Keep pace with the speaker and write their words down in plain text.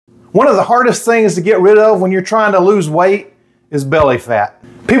One of the hardest things to get rid of when you're trying to lose weight is belly fat.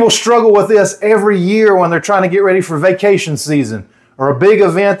 People struggle with this every year when they're trying to get ready for vacation season or a big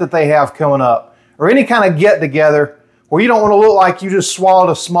event that they have coming up or any kind of get-together where you don't want to look like you just swallowed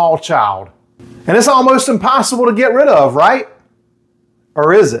a small child. And it's almost impossible to get rid of, right?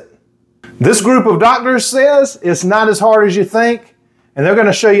 Or is it? This group of doctors says it's not as hard as you think, and they're going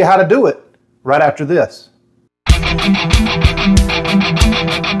to show you how to do it right after this.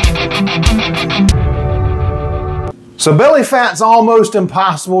 So belly fat's almost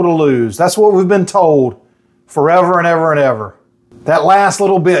impossible to lose. That's what we've been told forever and ever and ever. That last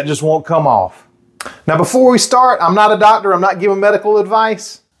little bit just won't come off. Now before we start, I'm not a doctor, I'm not giving medical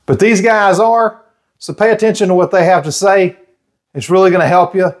advice, but these guys are, so pay attention to what they have to say. It's really going to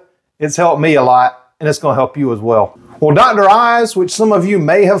help you. It's helped me a lot, and it's going to help you as well. Well, Dr. Oz, which some of you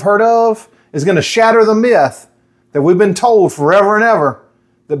may have heard of, is going to shatter the myth that we've been told forever and ever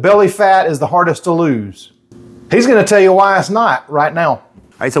that belly fat is the hardest to lose. He's going to tell you why it's not right now. All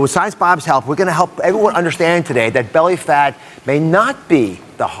right, so with Science Bob's help, we're going to help everyone understand today that belly fat may not be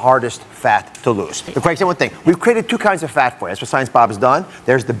the hardest fat to lose. But Craig, say one thing. We've created two kinds of fat for you. That's what Science Bob has done.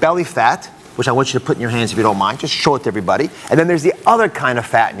 There's the belly fat, which I want you to put in your hands if you don't mind. Just show it to everybody. And then there's the other kind of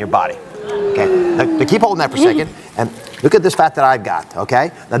fat in your body. Okay, now keep holding that for a second. And look at this fat that I've got,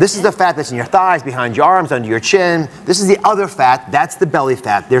 okay? Now this is the fat that's in your thighs, behind your arms, under your chin. This is the other fat, that's the belly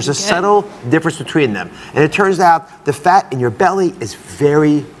fat. There's a subtle difference between them. And it turns out the fat in your belly is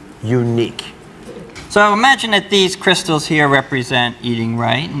very unique. So imagine that these crystals here represent eating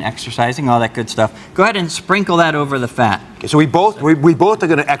right and exercising, all that good stuff. Go ahead and sprinkle that over the fat. Okay, so we both are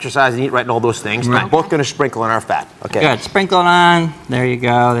going to exercise and eat right and all those things. Right. We're both going to sprinkle on our fat. Okay. Good. Sprinkle it on. There you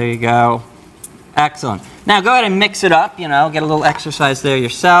go. There you go. Excellent. Now go ahead and mix it up. You know, get a little exercise there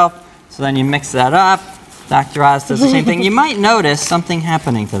yourself. So then you mix that up. Dr. Oz does the same thing. You might notice something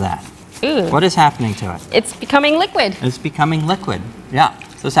happening to that. Ooh. What is happening to it? It's becoming liquid. It's becoming liquid. Yeah.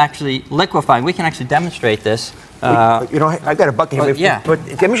 So it's actually liquefying. We can actually demonstrate this. You know, I've got a bucket here. Yeah. But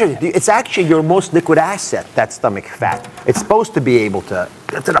let me show you. It's actually your most liquid asset, that stomach fat. It's supposed to be able to.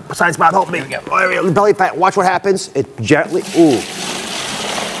 Lift it up. Science Bob, help me. Belly fat. Watch what happens. It gently. Ooh.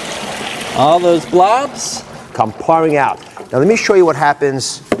 All those blobs come pouring out. Now let me show you what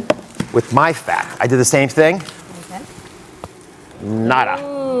happens with my fat. I did the same thing. Okay. Nada.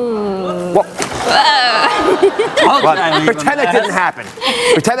 Well, pretend that didn't happen.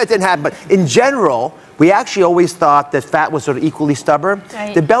 Pretend that didn't happen. But in general, we actually always thought that fat was sort of equally stubborn.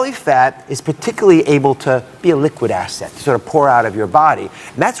 Right. The belly fat is particularly able to be a liquid asset, to sort of pour out of your body.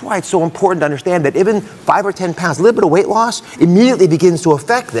 And that's why it's so important to understand that even 5 or 10 pounds, a little bit of weight loss, immediately begins to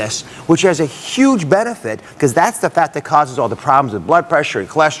affect this, which has a huge benefit because that's the fat that causes all the problems with blood pressure and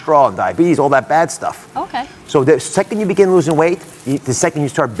cholesterol and diabetes, all that bad stuff. Okay. So the second you begin losing weight, the second you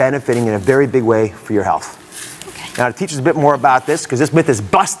start benefiting in a very big way for your health. Now, to teach us a bit more about this, because this myth is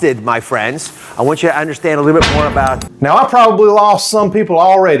busted, my friends, I want you to understand a little bit more about... Now, I probably lost some people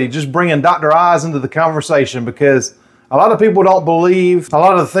already just bringing Dr. Oz into the conversation because a lot of people don't believe a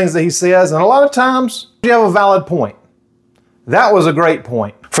lot of the things that he says, and a lot of times you have a valid point. That was a great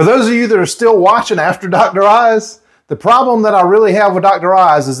point. For those of you that are still watching after Dr. Oz, the problem that I really have with Dr.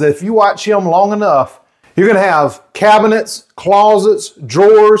 Oz is that if you watch him long enough, you're going to have cabinets, closets,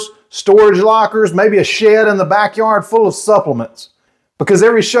 drawers, storage lockers, maybe a shed in the backyard full of supplements. Because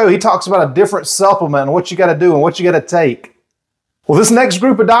every show he talks about a different supplement and what you got to do and what you got to take. Well, this next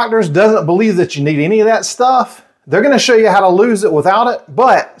group of doctors doesn't believe that you need any of that stuff. They're going to show you how to lose it without it,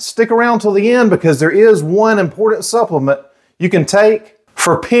 but stick around till the end because there is one important supplement you can take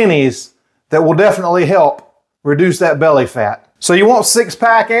for pennies that will definitely help reduce that belly fat. So you want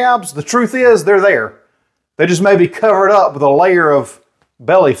six-pack abs? The truth is they're there. They just may be covered up with a layer of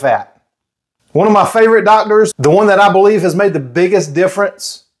belly fat. One of my favorite doctors, the one that I believe has made the biggest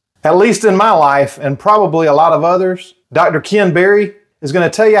difference, at least in my life and probably a lot of others, Dr. Ken Berry, is going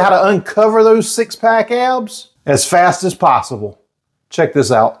to tell you how to uncover those six-pack abs as fast as possible. Check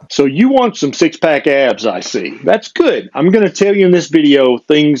this out. So you want some six-pack abs, I see. That's good. I'm going to tell you in this video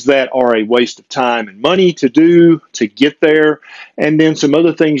things that are a waste of time and money to do to get there, and then some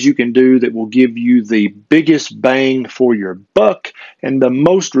other things you can do that will give you the biggest bang for your buck and the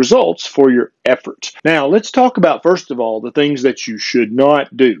most results for your effort. Now, let's talk about, first of all, the things that you should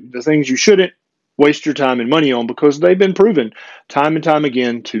not do, the things you shouldn't waste your time and money on because they've been proven time and time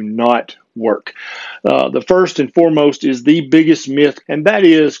again to not work. The first and foremost is the biggest myth, and that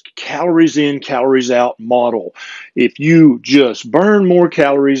is calories in, calories out model. If you just burn more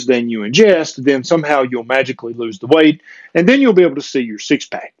calories than you ingest, then somehow you'll magically lose the weight, and then you'll be able to see your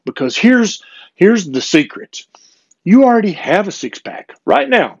six-pack. Because here's the secret. You already have a six-pack. Right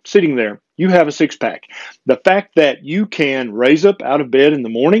now, sitting there, you have a six-pack. The fact that you can raise up out of bed in the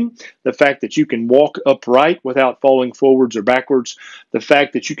morning, the fact that you can walk upright without falling forwards or backwards, the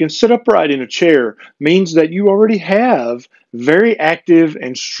fact that you can sit upright in a chair means that you already have very active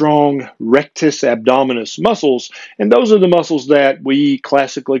and strong rectus abdominis muscles, and those are the muscles that we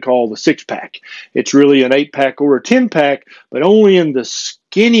classically call the six-pack. It's really an 8-pack or a 10-pack, but only in the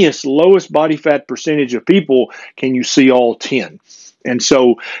skinniest, lowest body fat percentage of people can you see all 10. And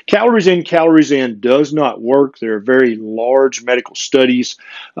so calories in, calories in does not work. There are very large medical studies.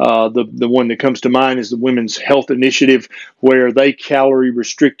 The one that comes to mind is the Women's Health Initiative, where they calorie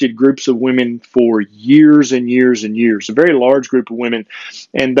restricted groups of women for years and years and years, a very large group of women,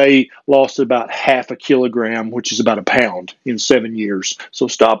 and they lost about half a kilogram, which is about a pound, in 7 years. So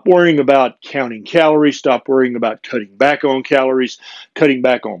stop worrying about counting calories. Stop worrying about cutting back on calories, cutting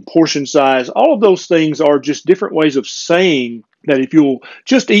back on portion size. All of those things are just different ways of saying that if you'll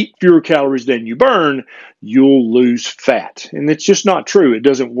just eat fewer calories than you burn, you'll lose fat. And it's just not true. It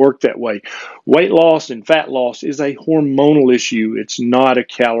doesn't work that way. Weight loss and fat loss is a hormonal issue. It's not a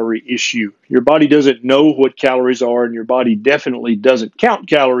calorie issue. Your body doesn't know what calories are, and your body definitely doesn't count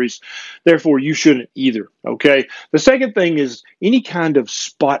calories. Therefore, you shouldn't either. Okay. The second thing is any kind of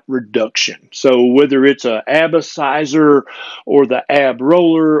spot reduction. So whether it's a abicizer or the ab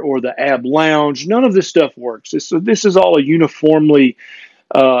roller or the ab lounge, none of this stuff works. This is all a uniformly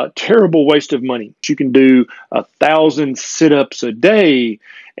terrible waste of money. You can do 1,000 sit-ups a day,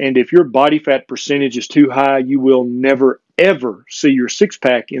 and if your body fat percentage is too high, you will never ever see your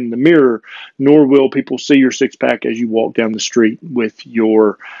six-pack in the mirror, nor will people see your six-pack as you walk down the street with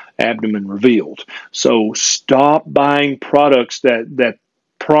your abdomen revealed. So stop buying products that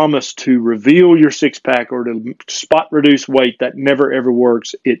promise to reveal your six-pack or to spot reduce weight. That never ever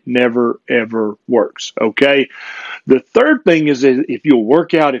works. It never ever works. Okay. The third thing is if you'll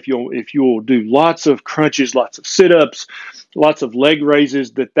work out, if you'll do lots of crunches, lots of sit-ups, lots of leg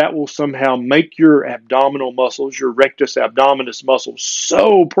raises, that will somehow make your abdominal muscles, your rectus abdominis muscles,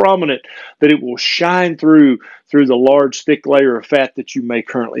 so prominent that it will shine through the large thick layer of fat that you may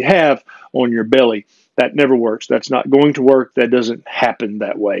currently have on your belly. That never works. That's not going to work. That doesn't happen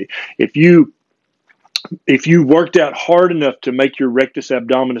that way. If you worked out hard enough to make your rectus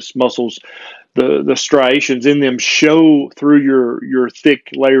abdominis muscles, the striations in them show through your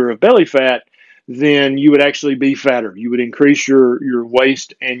thick layer of belly fat, then you would actually be fatter. You would increase your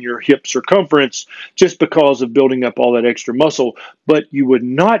waist and your hip circumference just because of building up all that extra muscle, but you would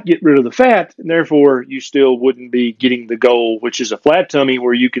not get rid of the fat, and therefore you still wouldn't be getting the goal, which is a flat tummy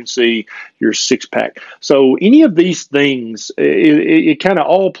where you can see your six-pack. So any of these things, it kind of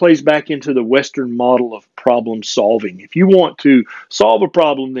all plays back into the Western model of problem solving. If you want to solve a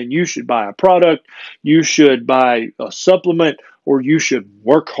problem, then you should buy a product, you should buy a supplement, or you should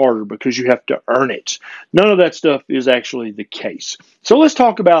work harder because you have to earn it. None of that stuff is actually the case. So let's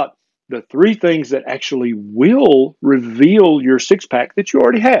talk about the 3 things that actually will reveal your six-pack that you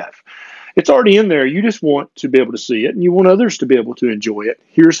already have. It's already in there. You just want to be able to see it, and you want others to be able to enjoy it.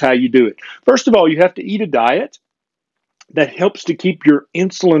 Here's how you do it. First of all, you have to eat a diet that helps to keep your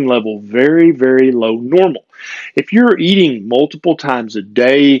insulin level very, very low normal. If you're eating multiple times a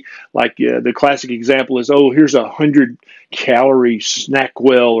day, like the classic example is, here's 100-calorie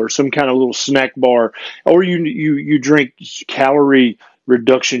SnackWell or some kind of little snack bar, or you drink calorie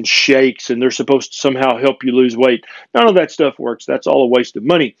reduction shakes and they're supposed to somehow help you lose weight. None of that stuff works. That's all a waste of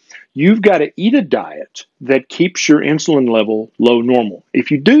money. You've got to eat a diet that keeps your insulin level low normal.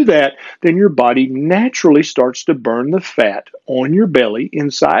 If you do that, then your body naturally starts to burn the fat on your belly,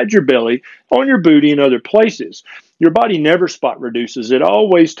 inside your belly, on your booty, and other places. Your body never spot reduces. It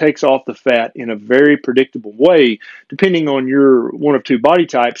always takes off the fat in a very predictable way, depending on your one of 2 body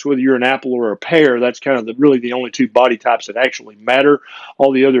types, whether you're an apple or a pear. That's kind of really the only 2 body types that actually matter.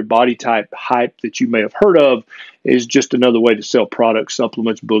 All the other body type hype that you may have heard of is just another way to sell products,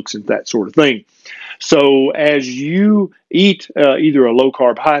 supplements, books, and that sort of thing. So as you eat either a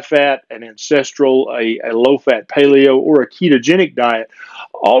low-carb, high-fat, an ancestral, a low-fat paleo, or a ketogenic diet,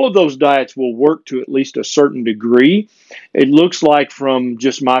 all of those diets will work to at least a certain degree. It looks like, from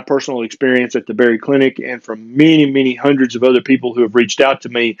just my personal experience at the Berry Clinic and from many, many hundreds of other people who have reached out to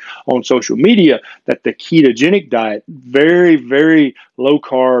me on social media, that the ketogenic diet, very, very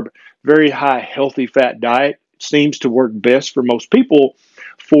low-carb, very high healthy fat diet, seems to work best for most people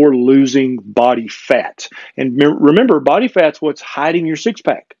for losing body fat. And remember, body fat's what's hiding your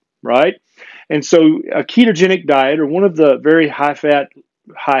six-pack, right? And so a ketogenic diet, or one of the very high-fat,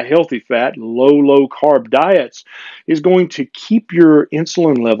 high healthy fat, low carb diets is going to keep your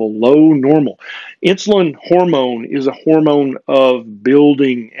insulin level low normal. Insulin hormone is a hormone of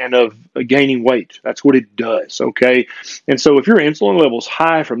building and of gaining weight. That's what it does, okay? And so if your insulin level's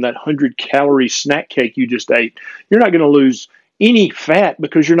high from that 100-calorie snack cake you just ate, you're not going to lose any fat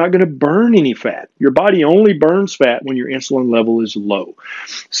because you're not going to burn any fat. Your body only burns fat when your insulin level is low.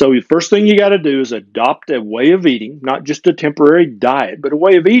 So the first thing you got to do is adopt a way of eating, not just a temporary diet, but a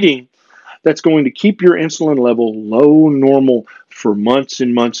way of eating that's going to keep your insulin level low normal for months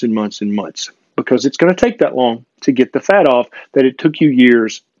and months and months and months, because it's going to take that long to get the fat off that it took you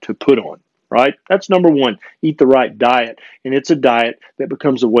years to put on. Right? That's number one. Eat the right diet. And it's a diet that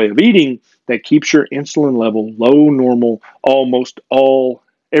becomes a way of eating that keeps your insulin level low normal almost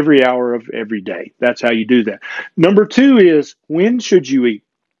every hour of every day. That's how you do that. Number two is, when should you eat?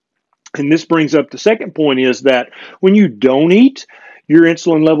 And this brings up the second point, is that when you don't eat, your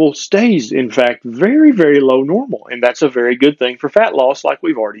insulin level stays, in fact, very, very low normal. And that's a very good thing for fat loss, like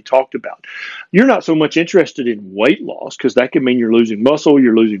we've already talked about. You're not so much interested in weight loss, because that could mean you're losing muscle,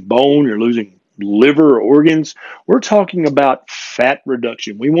 you're losing bone, you're losing liver or organs. We're talking about fat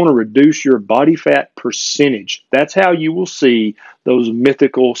reduction. We want to reduce your body fat percentage. That's how you will see those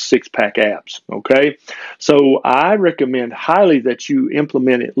mythical six-pack abs, okay? So I recommend highly that you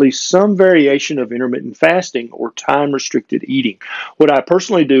implement at least some variation of intermittent fasting or time-restricted eating. What I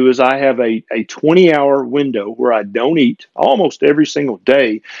personally do is I have a 20-hour window where I don't eat almost every single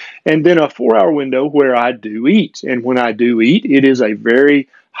day, and then a 4-hour window where I do eat. And when I do eat, it is a very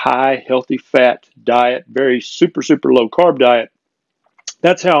high, healthy fat diet, very super low carb diet.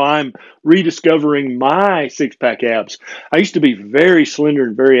 That's how I'm rediscovering my six-pack abs. I used to be very slender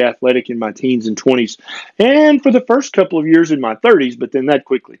and very athletic in my teens and 20s, and for the first couple of years in my 30s, but then that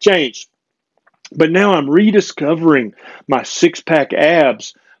quickly changed. But now I'm rediscovering my six-pack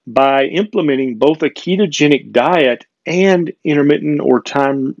abs by implementing both a ketogenic diet and intermittent or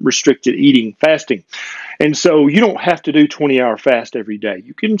time-restricted eating, fasting. And so you don't have to do 20-hour fast every day.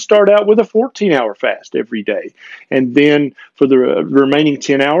 You can start out with a 14-hour fast every day. And then for the remaining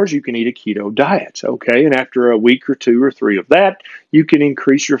 10 hours, you can eat a keto diet, okay? And after a week or 2 or 3 of that, you can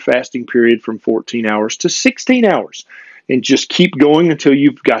increase your fasting period from 14 hours to 16 hours. And just keep going until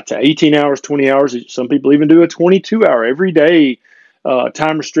you've got to 18 hours, 20 hours. Some people even do a 22-hour every day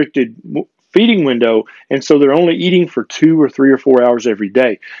time-restricted feeding window, and so they're only eating for 2 or 3 or 4 hours every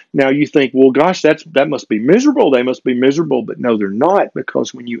day. Now you think, well, gosh, that must be miserable. They must be miserable, but no, they're not,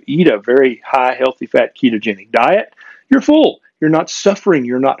 because when you eat a very high, healthy fat ketogenic diet, you're full. You're not suffering.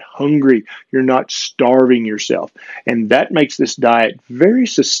 You're not hungry. You're not starving yourself. And that makes this diet very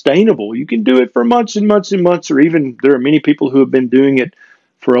sustainable. You can do it for months and months and months, or even there are many people who have been doing it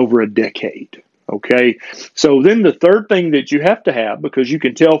for over a decade. Okay, so then the third thing that you have to have, because you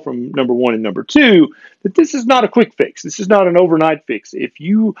can tell from number 1 and number 2, that this is not a quick fix. This is not an overnight fix. If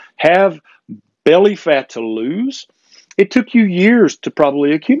you have belly fat to lose, it took you years to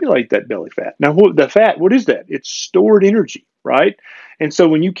probably accumulate that belly fat. Now, the fat, what is that? It's stored energy, right? And so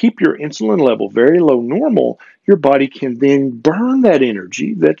when you keep your insulin level very low normal, your body can then burn that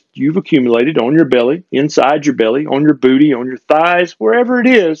energy that you've accumulated on your belly, inside your belly, on your booty, on your thighs, wherever it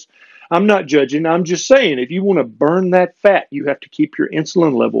is. I'm not judging. I'm just saying, if you want to burn that fat, you have to keep your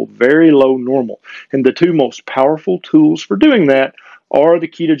insulin level very low normal. And the 2 most powerful tools for doing that are the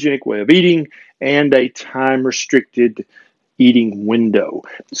ketogenic way of eating and a time-restricted eating window.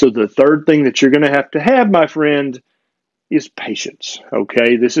 So the third thing that you're going to have, my friend, is patience.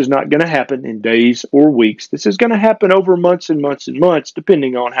 Okay, this is not going to happen in days or weeks. This is going to happen over months and months and months,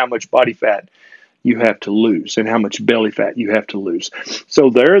 depending on how much body fat you have to lose and how much belly fat you have to lose. So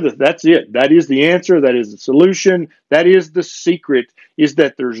that's it. That is the answer. That is the solution. That is the secret, is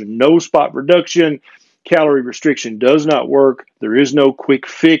that there's no spot reduction. Calorie restriction does not work. There is no quick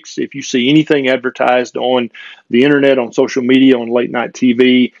fix. If you see anything advertised on the internet, on social media, on late night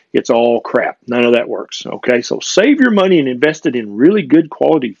TV, it's all crap. None of that works. Okay, so save your money and invest it in really good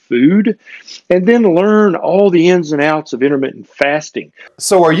quality food, and then learn all the ins and outs of intermittent fasting.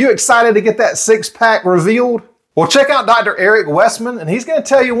 So are you excited to get that six-pack revealed? Well, check out Dr. Eric Westman, and he's going to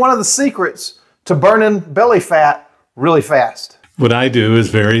tell you one of the secrets to burning belly fat really fast. What I do is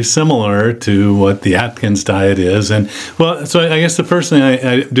very similar to what the Atkins diet is. And well, so I guess the first thing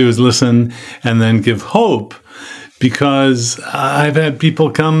I do is listen and then give hope, because I've had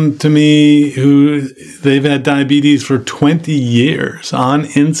people come to me who they've had diabetes for 20 years on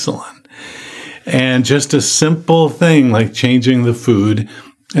insulin. And just a simple thing like changing the food,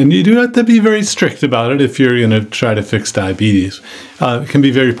 and you do have to be very strict about it if you're going to try to fix diabetes, can be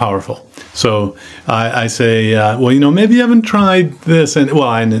very powerful. So I say, well, maybe you haven't tried this. And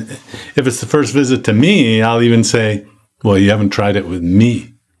if it's the first visit to me, I'll even say, well, you haven't tried it with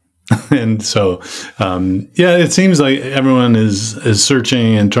me. And so, it seems like everyone is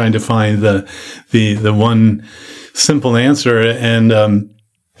searching and trying to find the one simple answer. And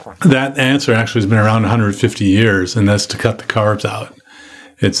that answer actually has been around 150 years, and that's to cut the carbs out.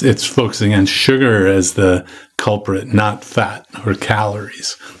 It's focusing on sugar as the culprit, not fat or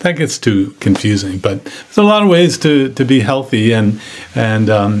calories. That gets too confusing, but there's a lot of ways to be healthy. And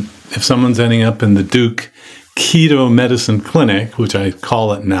if someone's ending up in the Duke Keto Medicine Clinic, which I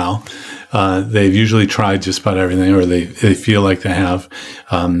call it now, they've usually tried just about everything, or they feel like they have.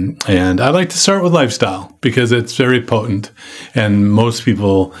 And I like to start with lifestyle because it's very potent, and most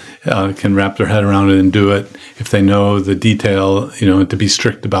people can wrap their head around it and do it if they know the detail. To be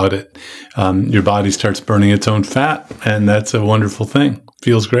strict about it, your body starts burning its own fat, and that's a wonderful thing.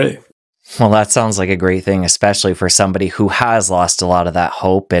 Feels great. Well, that sounds like a great thing, especially for somebody who has lost a lot of that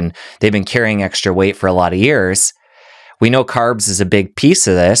hope and they've been carrying extra weight for a lot of years. We know carbs is a big piece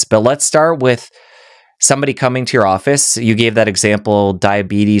of this, but let's start with somebody coming to your office. You gave that example,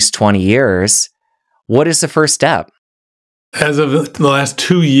 diabetes, 20 years. What is the first step? As of the last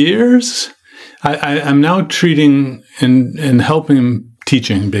 2 years, I'm now treating and helping,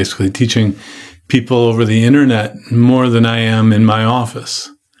 teaching people over the internet more than I am in my office.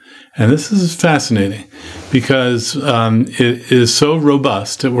 And this is fascinating because it is so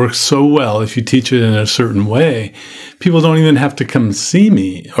robust. It works so well if you teach it in a certain way. People don't even have to come see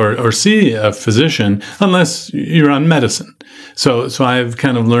me or see a physician unless you're on medicine. So I've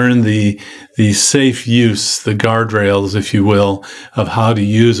kind of learned the safe use, the guardrails, if you will, of how to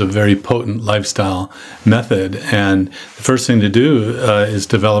use a very potent lifestyle method. And the first thing to do is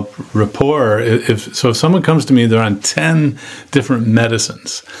develop rapport. If someone comes to me, they're on 10 different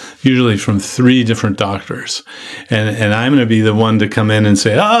medicines, usually from 3 different doctors, and I'm going to be the one to come in and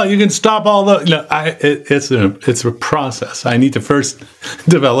say, "Oh, you can stop all the." No, it's a process. I need to first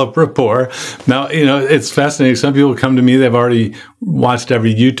develop rapport. Now, it's fascinating. Some people come to me; they've already watched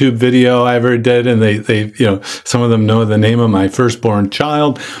every YouTube video I ever did, and they some of them know the name of my firstborn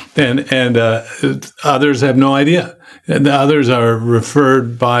child, and others have no idea. And the others are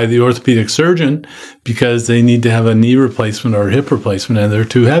referred by the orthopedic surgeon because they need to have a knee replacement or a hip replacement and they're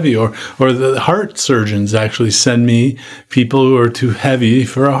too heavy. Or the heart surgeons actually send me people who are too heavy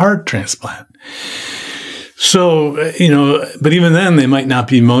for a heart transplant. So, but even then they might not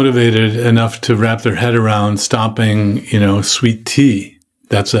be motivated enough to wrap their head around stopping, sweet tea.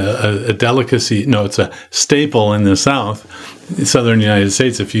 That's a delicacy. No, it's a staple in the southern United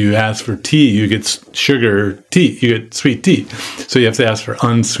States. If you ask for tea, you get sugar tea, you get sweet tea. So you have to ask for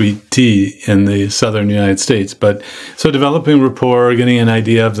unsweet tea in the southern United States. But so developing rapport, getting an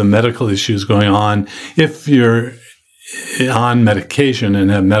idea of the medical issues going on. If you're on medication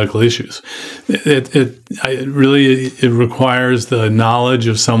and have medical issues, it requires the knowledge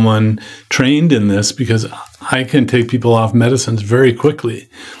of someone trained in this, because I can take people off medicines very quickly,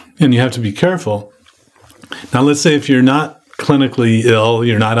 and you have to be careful. Now, let's say if you're not clinically ill,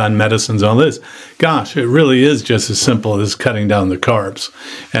 you're not on medicines, all this, gosh, it really is just as simple as cutting down the carbs.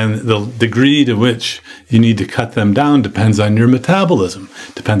 And the degree to which you need to cut them down depends on your metabolism,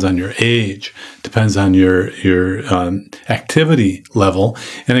 depends on your age, depends on your activity level.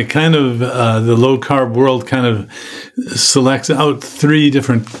 And it kind of, the low carb world kind of selects out 3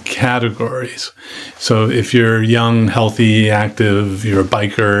 different categories. So if you're young, healthy, active, you're a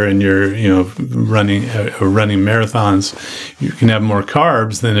biker and you're, running marathons, you can have more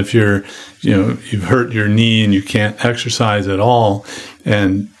carbs than if you're, you've hurt your knee and you can't exercise at all,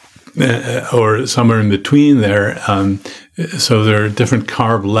 and or somewhere in between there. So there are different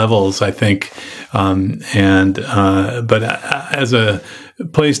carb levels, I think. But as a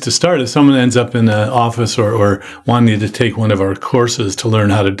place to start, if someone ends up in an office or wanting to take one of our courses to learn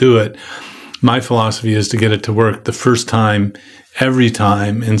how to do it, my philosophy is to get it to work the first time, every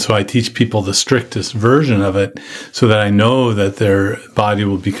time. And so I teach people the strictest version of it so that I know that their body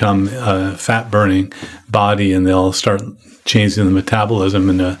will become a fat-burning body, and they'll start changing the metabolism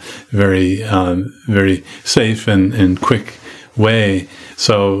in a very, very safe and quick way.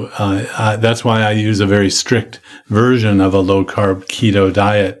 So that's why I use a very strict version of a low-carb keto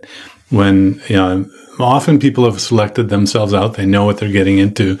diet. When often people have selected themselves out, they know what they're getting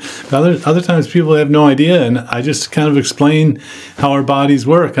into. Other times people have no idea, and I just kind of explain how our bodies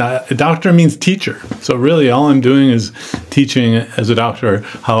work. A doctor means teacher, so really all I'm doing is teaching as a doctor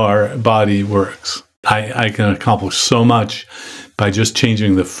how our body works. I can accomplish so much by just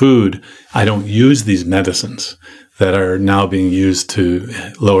changing the food. I don't use these medicines that are now being used to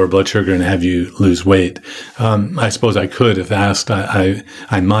lower blood sugar and have you lose weight. I suppose I could, if asked,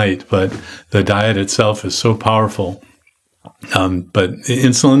 I might, but the diet itself is so powerful. But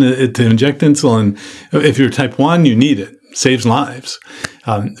insulin, to inject insulin, if you're type 1, you need it. Saves lives.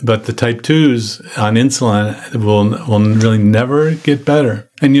 But the type 2s on insulin will really never get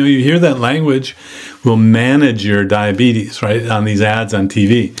better. And you hear that language, will manage your diabetes, right? On these ads on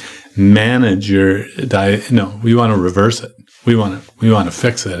TV. Manage your diet. No, we want to reverse it. We want to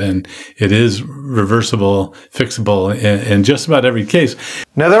fix it. And it is reversible, fixable in just about every case.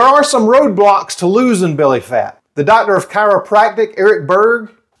 Now, there are some roadblocks to losing belly fat. The doctor of chiropractic, Eric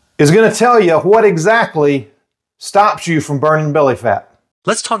Berg, is going to tell you what exactly stops you from burning belly fat.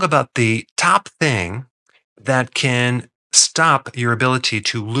 Let's talk about the top thing that can stop your ability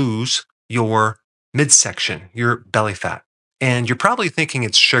to lose your midsection, your belly fat. And you're probably thinking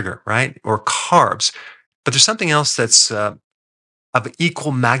it's sugar, right? Or carbs. But there's something else that's of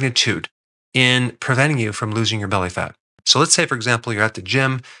equal magnitude in preventing you from losing your belly fat. So let's say, for example, you're at the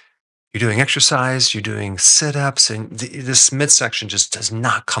gym, you're doing exercise, you're doing sit-ups, and this midsection just does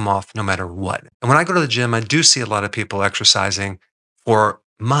not come off no matter what. And when I go to the gym, I do see a lot of people exercising for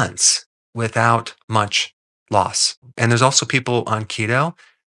months without much loss. And there's also people on keto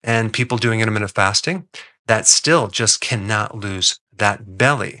and people doing intermittent fasting that still just cannot lose that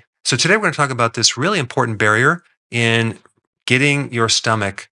belly. So today we're going to talk about this really important barrier in getting your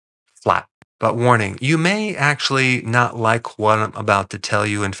stomach flat. But warning, you may actually not like what I'm about to tell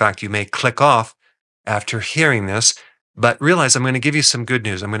you. In fact, you may click off after hearing this, but realize I'm going to give you some good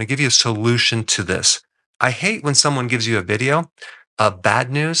news. I'm going to give you a solution to this. I hate when someone gives you a video of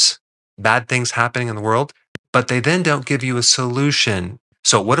bad news, bad things happening in the world, but they then don't give you a solution.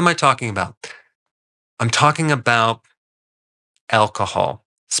 So what am I talking about? I'm talking about alcohol,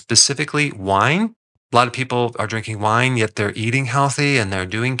 specifically wine. A lot of people are drinking wine, yet they're eating healthy and they're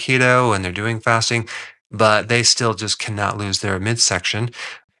doing keto and they're doing fasting, but they still just cannot lose their midsection.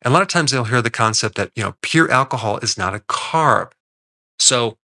 And a lot of times they'll hear the concept that, pure alcohol is not a carb.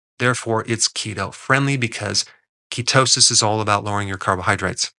 So therefore it's keto friendly because ketosis is all about lowering your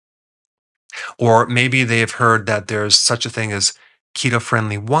carbohydrates. Or maybe they have heard that there's such a thing as keto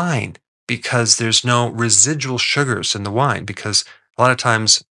friendly wine because there's no residual sugars in the wine, because a lot of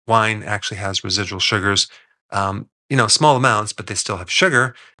times wine actually has residual sugars, small amounts, but they still have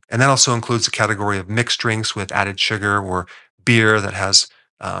sugar. And that also includes the category of mixed drinks with added sugar or beer that has,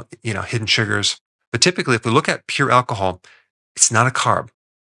 hidden sugars. But typically, if we look at pure alcohol, it's not a carb.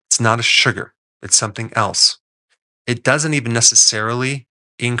 It's not a sugar. It's something else. It doesn't even necessarily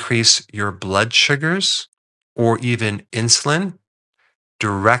increase your blood sugars or even insulin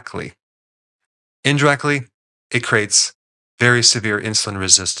directly. Indirectly, it creates very severe insulin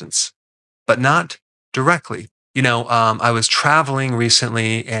resistance, but not directly. I was traveling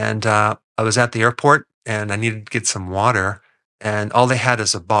recently and I was at the airport and I needed to get some water and all they had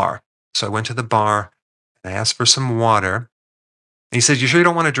is a bar. So I went to the bar and I asked for some water. And he said, "You sure you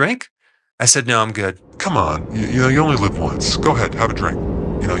don't want a drink?" I said, "No, I'm good." Come on, you only live once. Go ahead, have a drink.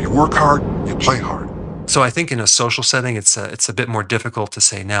 You work hard, you play hard. So I think in a social setting, it's a bit more difficult to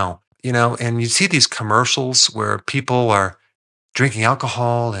say no. And you see these commercials where people are drinking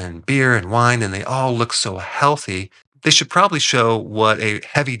alcohol and beer and wine, and they all look so healthy. They should probably show what a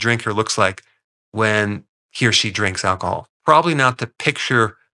heavy drinker looks like when he or she drinks alcohol. Probably not the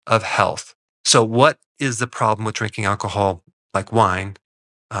picture of health. So what is the problem with drinking alcohol like wine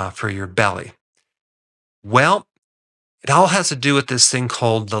for your belly? Well, it all has to do with this thing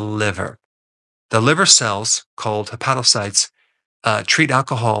called the liver. The liver cells, called hepatocytes, treat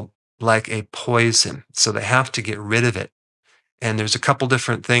alcohol like a poison, so they have to get rid of it. And there's a couple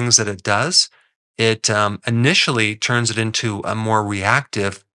different things that it does. It initially turns it into a more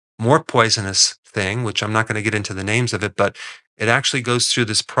reactive, more poisonous thing, which I'm not going to get into the names of it, but it actually goes through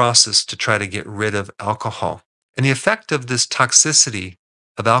this process to try to get rid of alcohol. And the effect of this toxicity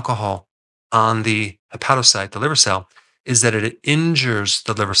of alcohol on the hepatocyte, the liver cell, is that it injures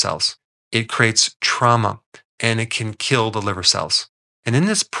the liver cells. It creates trauma and it can kill the liver cells. And in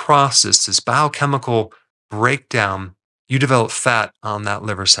this process, this biochemical breakdown, you develop fat on that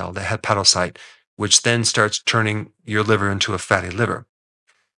liver cell, the hepatocyte, which then starts turning your liver into a fatty liver.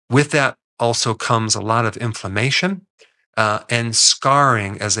 With that also comes a lot of inflammation and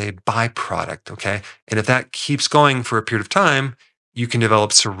scarring as a byproduct, okay? And if that keeps going for a period of time, you can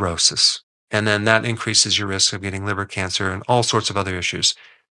develop cirrhosis. And then that increases your risk of getting liver cancer and all sorts of other issues.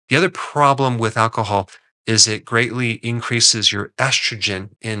 The other problem with alcohol is it greatly increases your estrogen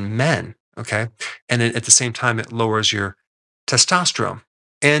in men, okay? And then at the same time, it lowers your testosterone.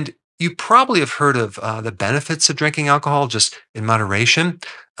 And you probably have heard of the benefits of drinking alcohol just in moderation.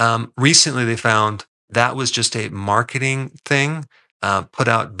 Recently, they found that was just a marketing thing put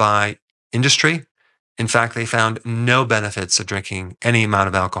out by industry. In fact, they found no benefits of drinking any amount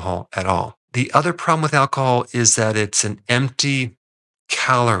of alcohol at all. The other problem with alcohol is that it's an empty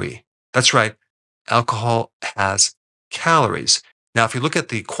calorie. That's right, alcohol has calories. Now, if you look at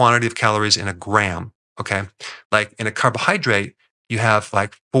the quantity of calories in a gram, okay, like in a carbohydrate, you have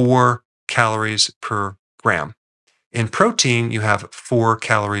like 4 calories per gram. In protein, you have 4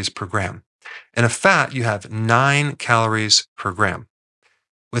 calories per gram. In a fat, you have 9 calories per gram.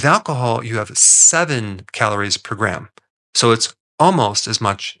 With alcohol, you have 7 calories per gram. So it's almost as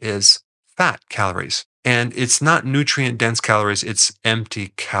much as fat calories. And it's not nutrient dense calories, it's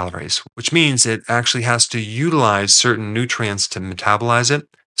empty calories, which means it actually has to utilize certain nutrients to metabolize it.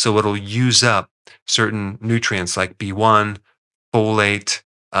 So it'll use up certain nutrients like B1, folate,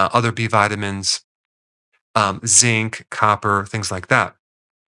 other B vitamins, zinc, copper, things like that.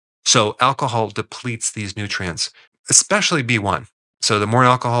 So alcohol depletes these nutrients, especially B1. So the more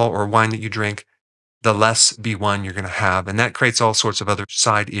alcohol or wine that you drink, the less B1 you're going to have. And that creates all sorts of other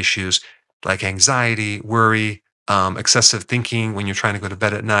side issues like anxiety, worry, excessive thinking when you're trying to go to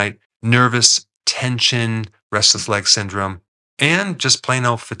bed at night, nervous tension, restless leg syndrome, and just plain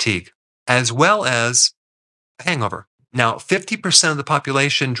old fatigue, as well as hangover. Now, 50% of the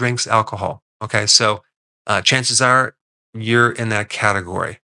population drinks alcohol. Okay, so chances are you're in that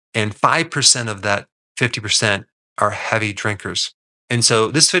category. And 5% of that 50% are heavy drinkers. And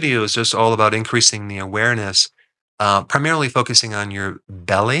so this video is just all about increasing the awareness, primarily focusing on your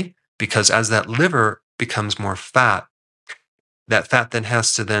belly, because as that liver becomes more fat, that fat then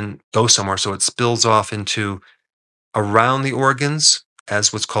has to then go somewhere. So it spills off into around the organs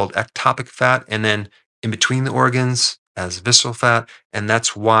as what's called ectopic fat, and then in between the organs as visceral fat. And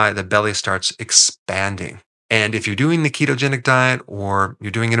that's why the belly starts expanding. And if you're doing the ketogenic diet or you're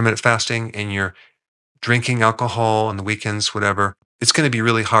doing intermittent fasting and you're drinking alcohol on the weekends, whatever, it's going to be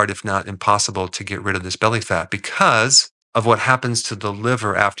really hard, if not impossible, to get rid of this belly fat because of what happens to the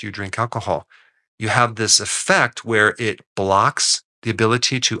liver after you drink alcohol. You have this effect where it blocks the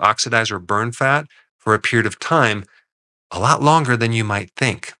ability to oxidize or burn fat for a period of time, a lot longer than you might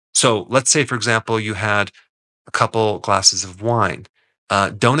think. So let's say, for example, you had a couple glasses of wine.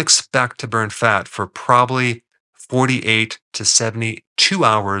 Don't expect to burn fat for probably 48 to 72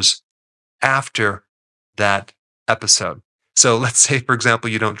 hours after that episode. So let's say, for example,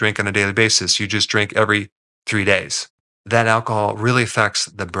 you don't drink on a daily basis. You just drink every 3 days. That alcohol really affects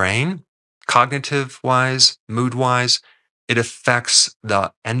the brain, cognitive-wise, mood-wise. It affects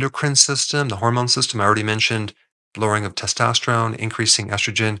the endocrine system, the hormone system. I already mentioned lowering of testosterone, increasing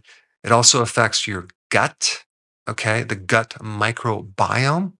estrogen. It also affects your gut, okay, the gut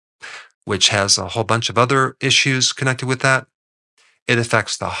microbiome, which has a whole bunch of other issues connected with that. It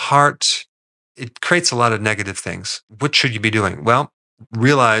affects the heart. It creates a lot of negative things. What should you be doing? Well,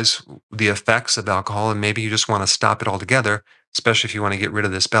 realize the effects of alcohol, and maybe you just want to stop it altogether, especially if you want to get rid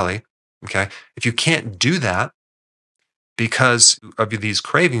of this belly. Okay. If you can't do that because of these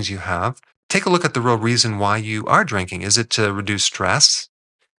cravings you have, take a look at the real reason why you are drinking. Is it to reduce stress?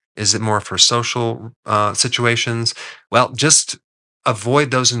 Is it more for social situations? Well, just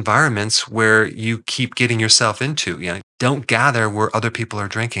avoid those environments where you keep getting yourself into. Don't gather where other people are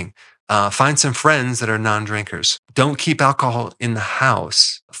drinking. Find some friends that are non-drinkers. Don't keep alcohol in the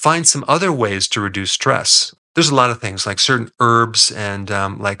house. Find some other ways to reduce stress. There's a lot of things like certain herbs and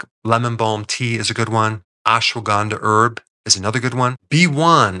like lemon balm tea is a good one. Ashwagandha herb is another good one.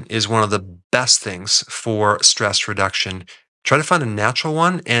 B1 is one of the best things for stress reduction. Try to find a natural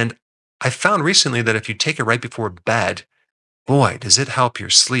one. And I found recently that if you take it right before bed, boy, does it help your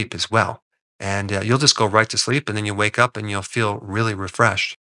sleep as well. And you'll just go right to sleep and then you wake up and you'll feel really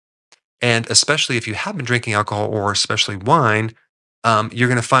refreshed. And especially if you have been drinking alcohol or especially wine, you're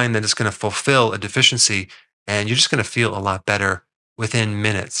going to find that it's going to fulfill a deficiency and you're just going to feel a lot better within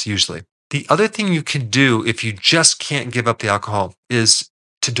minutes usually. The other thing you could do if you just can't give up the alcohol is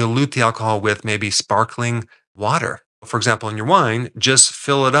to dilute the alcohol with maybe sparkling water. For example, in your wine, just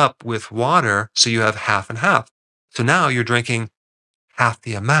fill it up with water so you have half and half. So now you're drinking half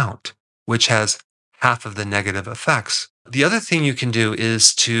the amount, which has half of the negative effects. The other thing you can do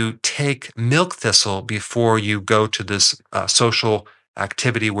is to take milk thistle before you go to this social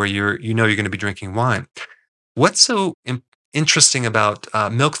activity where you're going to be drinking wine. What's so interesting about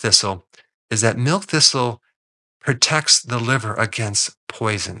milk thistle is that milk thistle protects the liver against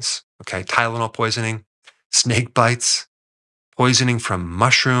poisons. Okay, Tylenol poisoning, snake bites, poisoning from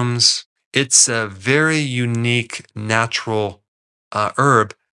mushrooms. It's a very unique natural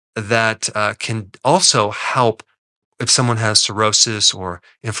herb that can also help if someone has cirrhosis or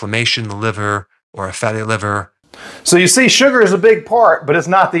inflammation in the liver or a fatty liver. So you see, sugar is a big part, but it's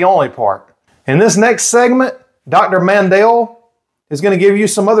not the only part. In this next segment, Dr. Mandel is going to give you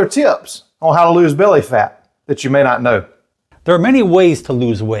some other tips on how to lose belly fat that you may not know. There are many ways to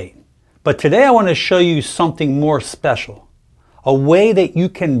lose weight, but today I want to show you something more special. A way that you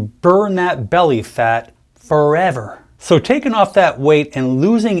can burn that belly fat forever. So taking off that weight and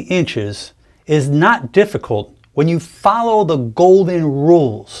losing inches is not difficult when you follow the golden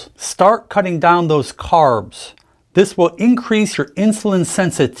rules. Start cutting down those carbs. This will increase your insulin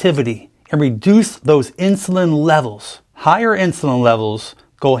sensitivity and reduce those insulin levels. Higher insulin levels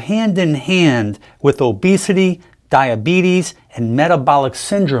go hand in hand with obesity, diabetes, and metabolic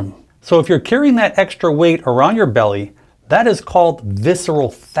syndrome. So if you're carrying that extra weight around your belly, that is called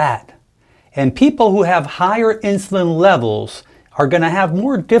visceral fat. And people who have higher insulin levels are going to have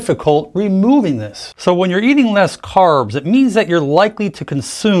more difficult removing this. So when you're eating less carbs, it means that you're likely to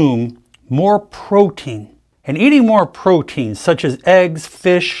consume more protein. And eating more protein, such as eggs,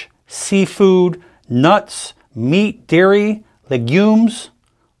 fish, seafood, nuts, meat, dairy, legumes,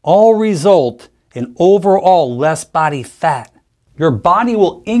 all result in overall less body fat. Your body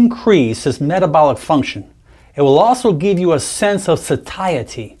will increase its metabolic function. It will also give you a sense of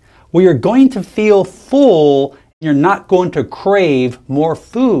satiety, where you're going to feel full and you're not going to crave more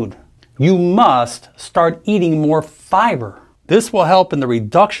food. You must start eating more fiber. This will help in the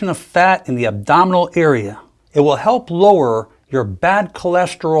reduction of fat in the abdominal area. It will help lower your bad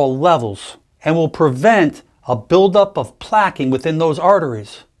cholesterol levels and will prevent a buildup of plaquing within those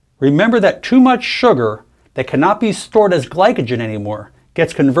arteries. Remember that too much sugar that cannot be stored as glycogen anymore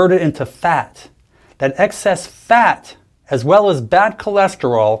gets converted into fat. That excess fat, as well as bad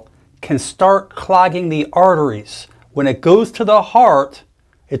cholesterol, can start clogging the arteries. When it goes to the heart,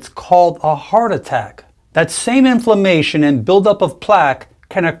 it's called a heart attack. That same inflammation and buildup of plaque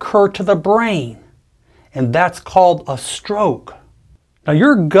can occur to the brain, and that's called a stroke. Now,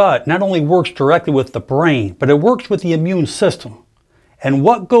 your gut not only works directly with the brain, but it works with the immune system. And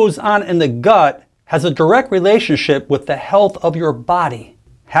what goes on in the gut has a direct relationship with the health of your body.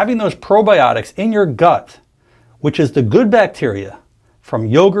 Having those probiotics in your gut, which is the good bacteria from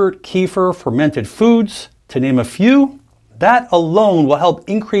yogurt, kefir, fermented foods, to name a few, that alone will help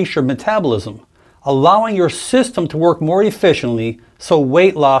increase your metabolism, allowing your system to work more efficiently so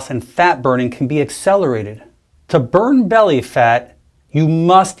weight loss and fat burning can be accelerated. To burn belly fat, you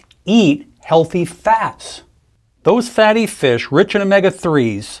must eat healthy fats. Those fatty fish rich in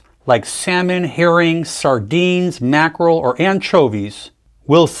omega-3s, like salmon, herring, sardines, mackerel, or anchovies,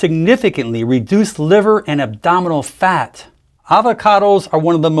 will significantly reduce liver and abdominal fat. Avocados are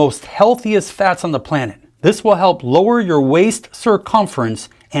one of the most healthiest fats on the planet. This will help lower your waist circumference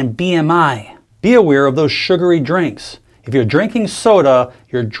and BMI. Be aware of those sugary drinks. If you're drinking soda,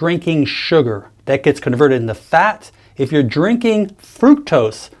 you're drinking sugar. That gets converted into fat. If you're drinking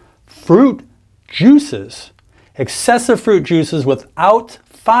fructose, fruit juices, excessive fruit juices without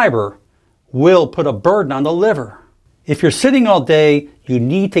fiber will put a burden on the liver. If you're sitting all day, you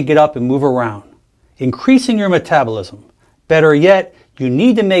need to get up and move around, increasing your metabolism. Better yet, you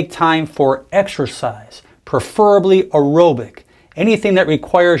need to make time for exercise, preferably aerobic, anything that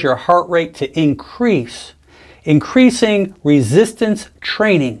requires your heart rate to increase. Increasing resistance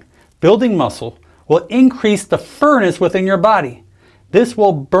training, building muscle, will increase the furnace within your body. This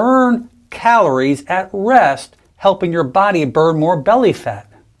will burn calories at rest, helping your body burn more belly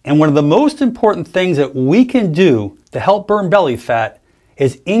fat. And one of the most important things that we can do to help burn belly fat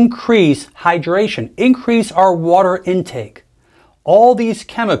is increase hydration, increase our water intake. All these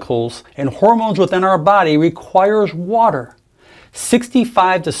chemicals and hormones within our body requires water.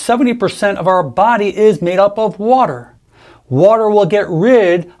 65 to 70% of our body is made up of water. Water will get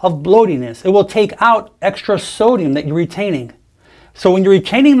rid of bloatiness. It will take out extra sodium that you're retaining. So when you're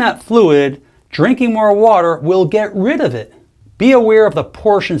retaining that fluid, drinking more water will get rid of it. Be aware of the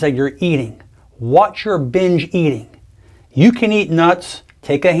portions that you're eating. Watch your binge eating. You can eat nuts,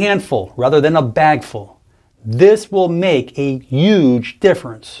 take a handful rather than a bagful. This will make a huge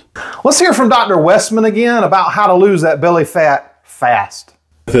difference. Let's hear from Dr. Westman again about how to lose that belly fat fast.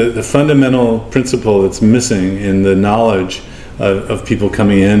 The fundamental principle that's missing in the knowledge of people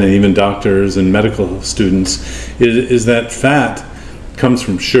coming in, and even doctors and medical students, is that fat comes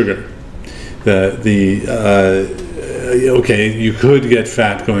from sugar. Okay, you could get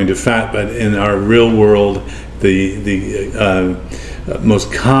fat going to fat, but in our real world, the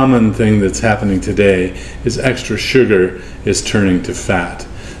most common thing that's happening today is extra sugar is turning to fat.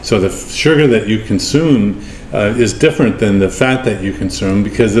 So the sugar that you consume is different than the fat that you consume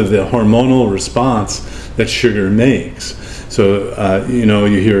because of the hormonal response that sugar makes. So,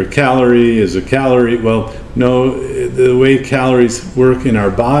 you hear a calorie is a calorie. Well, no, the way calories work in our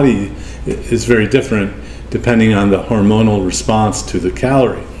body is very different depending on the hormonal response to the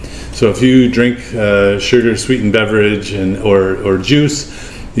calorie. So if you drink sugar sweetened beverage or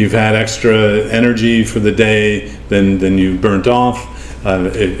juice, you've had extra energy for the day than you burnt off.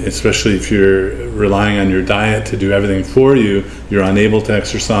 Especially if you're relying on your diet to do everything for you, you're unable to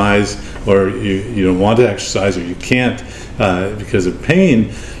exercise, or you don't want to exercise, or you can't because of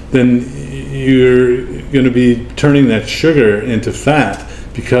pain, then you're going to be turning that sugar into fat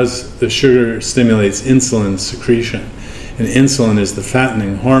because the sugar stimulates insulin secretion. And insulin is the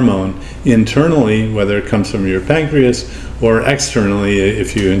fattening hormone internally, whether it comes from your pancreas or externally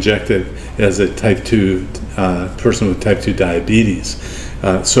if you inject it as a type 2 person with type 2 diabetes.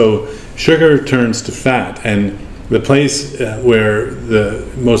 So sugar turns to fat, and the place where the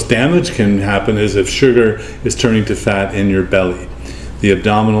most damage can happen is if sugar is turning to fat in your belly. The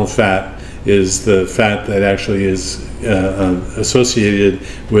abdominal fat is the fat that actually is associated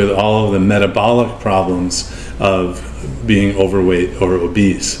with all of the metabolic problems of being overweight or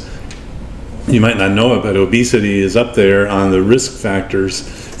obese. You might not know it, but obesity is up there on the risk factors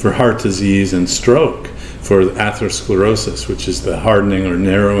for heart disease and stroke, for atherosclerosis, which is the hardening or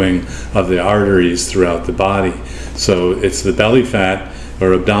narrowing of the arteries throughout the body. So it's the belly fat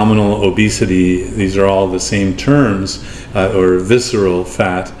or abdominal obesity. These are all the same terms, or visceral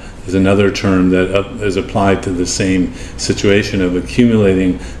fat is another term that is applied to the same situation of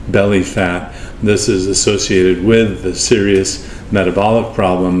accumulating belly fat. This is associated with the serious metabolic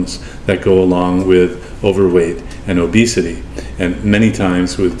problems that go along with overweight and obesity, and many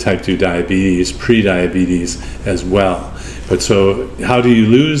times with type 2 diabetes, pre-diabetes as well. But so how do you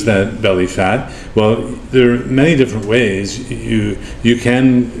lose that belly fat? Well, there are many different ways. You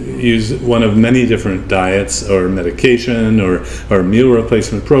can use one of many different diets or medication or meal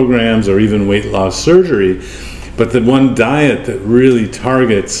replacement programs or even weight loss surgery. But the one diet that really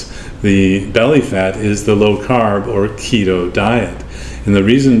targets the belly fat is the low carb or keto diet. And the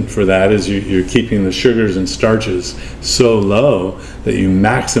reason for that is you're keeping the sugars and starches so low that you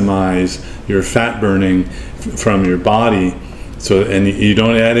maximize your fat burning from your body. So, and you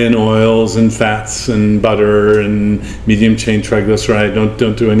don't add in oils and fats and butter and medium chain triglyceride.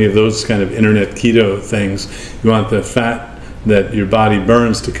 Don't do any of those kind of internet keto things. You want the fat that your body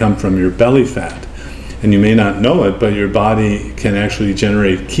burns to come from your belly fat. And you may not know it, but your body can actually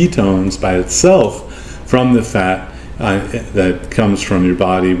generate ketones by itself from the fat that comes from your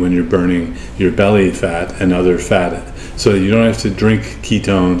body when you're burning your belly fat and other fat. So you don't have to drink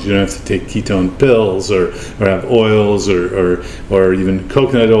ketones, you don't have to take ketone pills or have oils or even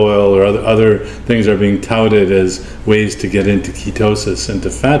coconut oil or other things are being touted as ways to get into ketosis and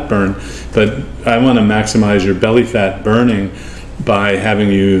to fat burn. But I want to maximize your belly fat burning by having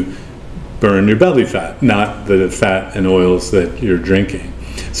you burn your belly fat, not the fat and oils that you're drinking.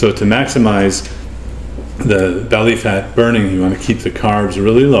 So to maximize the belly fat burning, you want to keep the carbs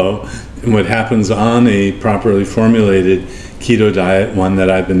really low. And what happens on a properly formulated keto diet, one that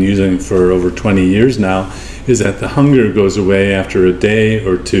I've been using for over 20 years now, is that the hunger goes away after a day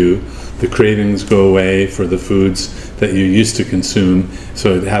or two. The cravings go away for the foods that you used to consume,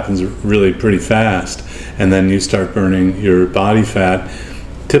 so it happens really pretty fast. And then you start burning your body fat.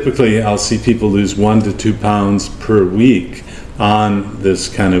 Typically, I'll see people lose 1 to 2 pounds per week on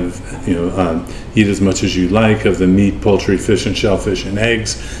this kind of, eat as much as you like of the meat, poultry, fish, and shellfish, and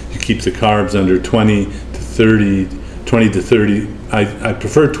eggs. You keep the carbs under 20 to 30. I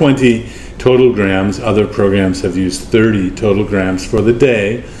prefer 20 total grams. Other programs have used 30 total grams for the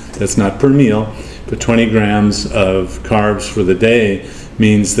day. That's not per meal, but 20 grams of carbs for the day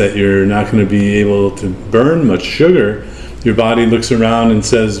means that you're not going to be able to burn much sugar. Your body looks around and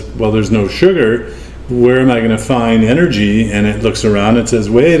says, well, there's no sugar. Where am I going to find energy? And it looks around and says,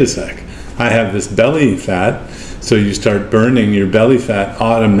 wait a sec, I have this belly fat. So you start burning your belly fat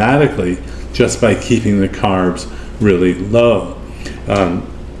automatically just by keeping the carbs really low.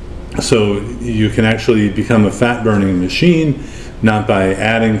 So you can actually become a fat burning machine, not by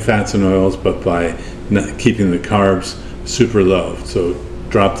adding fats and oils, but by keeping the carbs super low. So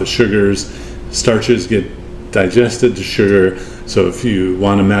drop the sugars. Starches get digested to sugar. So if you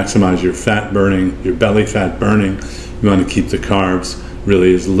want to maximize your fat burning, your belly fat burning, you want to keep the carbs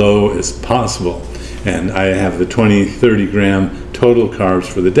really as low as possible. And I have the 20-30 gram total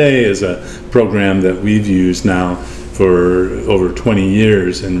carbs for the day as a program that we've used now for over 20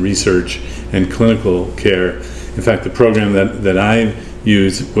 years in research and clinical care. In fact, the program that I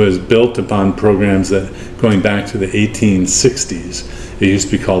was built upon programs that going back to the 1860s. It used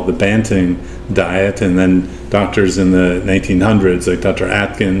to be called the Banting diet, and then doctors in the 1900s like Dr.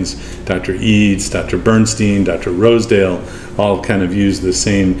 Atkins, Dr. Eads, Dr. Bernstein, Dr. Rosedale all kind of used the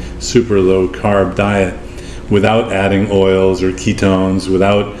same super low carb diet without adding oils or ketones,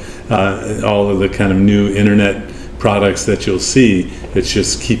 without all of the kind of new internet products that you'll see. It's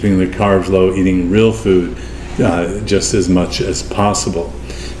just keeping the carbs low, eating real food just as much as possible.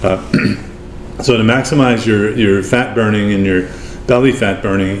 So to maximize your fat burning and your belly fat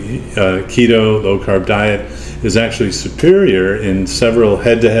burning, keto, low carb diet is actually superior in several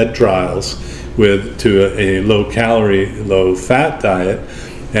head-to-head trials to a low calorie, low fat diet.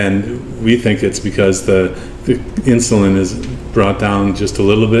 And we think it's because the insulin is brought down just a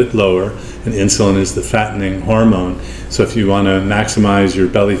little bit lower, and insulin is the fattening hormone. So if you want to maximize your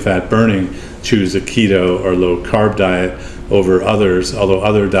belly fat burning, choose a keto or low carb diet over others, although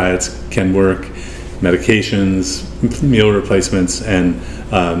other diets can work. Medications, meal replacements, and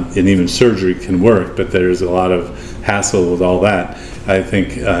even surgery can work, but there's a lot of hassle with all that. I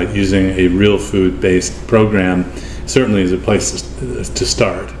think using a real food-based program certainly is a place to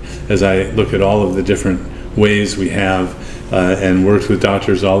start. As I look at all of the different ways we have and worked with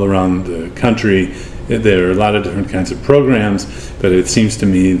doctors all around the country, there are a lot of different kinds of programs, but it seems to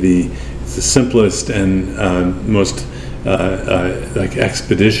me the simplest and most like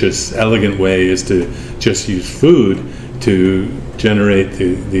expeditious, elegant way is to just use food to generate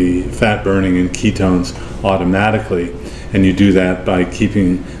the fat burning and ketones automatically, and you do that by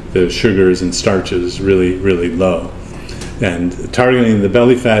keeping the sugars and starches really, really low. And targeting the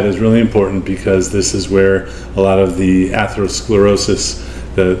belly fat is really important because this is where a lot of the atherosclerosis,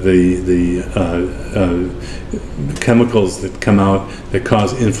 the chemicals that come out that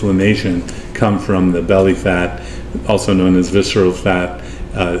cause inflammation come from the belly fat, also known as visceral fat,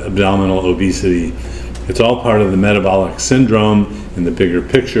 abdominal obesity. It's all part of the metabolic syndrome in the bigger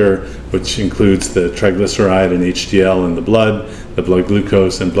picture, which includes the triglyceride and HDL in the blood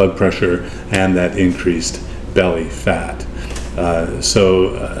glucose and blood pressure, and that increased belly fat.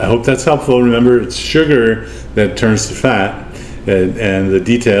 So I hope that's helpful. Remember, it's sugar that turns to fat, and the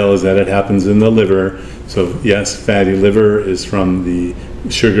detail is that it happens in the liver. So yes, fatty liver is from the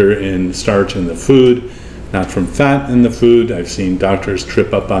sugar and starch in the food, not from fat in the food. I've seen doctors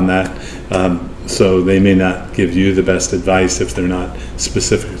trip up on that, so they may not give you the best advice if they're not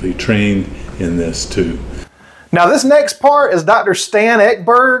specifically trained in this too. Now this next part is Dr. Stan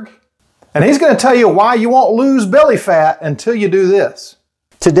Ekberg, and he's going to tell you why you won't lose belly fat until you do this.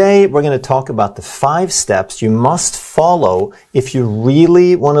 Today we're going to talk about the 5 steps you must follow if you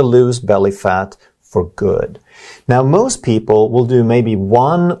really want to lose belly fat for good. Now most people will do maybe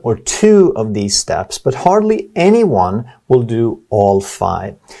 1 or 2 of these steps, but hardly anyone will do all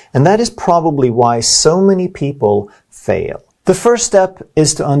 5. And that is probably why so many people fail. The first step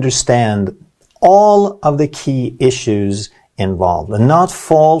is to understand all of the key issues involved and not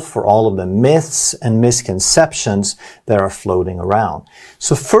fall for all of the myths and misconceptions that are floating around.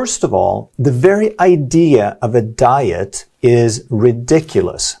 So first of all, the very idea of a diet is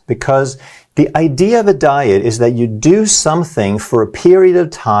ridiculous, because the idea of a diet is that you do something for a period of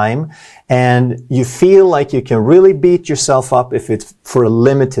time and you feel like you can really beat yourself up if it's for a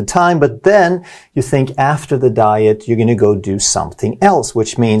limited time, but then you think after the diet you're going to go do something else,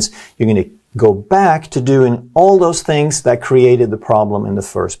 which means you're going to go back to doing all those things that created the problem in the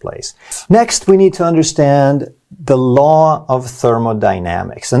first place. Next, we need to understand the law of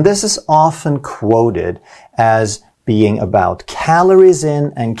thermodynamics. And this is often quoted as being about calories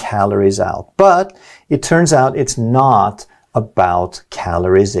in and calories out. But it turns out it's not about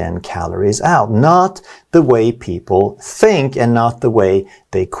calories in, calories out. Not the way people think and not the way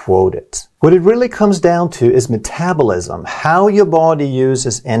they quote it. What it really comes down to is metabolism, how your body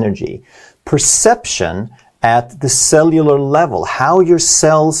uses energy. Perception at the cellular level, how your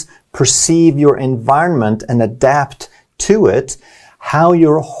cells perceive your environment and adapt to it, how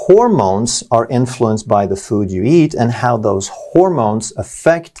your hormones are influenced by the food you eat, and how those hormones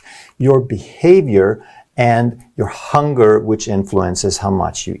affect your behavior and your hunger, which influences how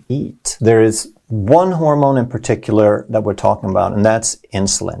much you eat. There is one hormone in particular that we're talking about, and that's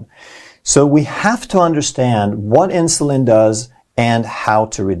insulin. So we have to understand what insulin does and how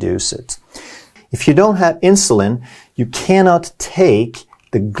to reduce it. If you don't have insulin, you cannot take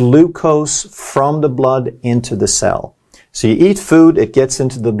the glucose from the blood into the cell. So you eat food, it gets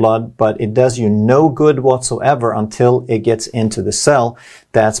into the blood, but it does you no good whatsoever until it gets into the cell.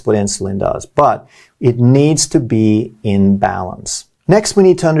 That's what insulin does. But it needs to be in balance. Next, we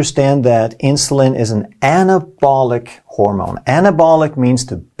need to understand that insulin is an anabolic hormone. Anabolic means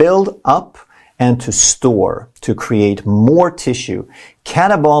to build up and to store, to create more tissue.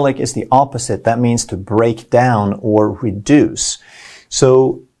 Catabolic is the opposite. That means to break down or reduce.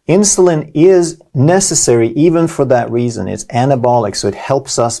 So insulin is necessary even for that reason. It's anabolic, so it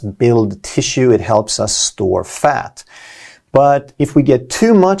helps us build tissue, it helps us store fat. But if we get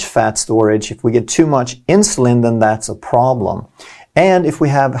too much fat storage, if we get too much insulin, then that's a problem. And if we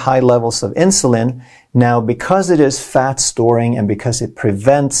have high levels of insulin, now because it is fat storing and because it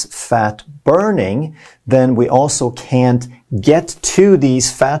prevents fat burning, then we also can't get to these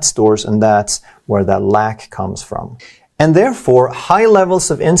fat stores, and that's where that lack comes from. And therefore, high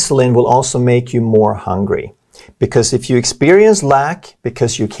levels of insulin will also make you more hungry. Because if you experience lack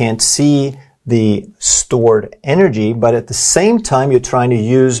because you can't see the stored energy, but at the same time you're trying to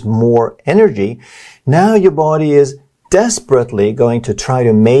use more energy, now your body is desperately going to try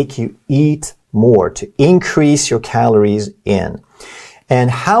to make you eat more, to increase your calories in. And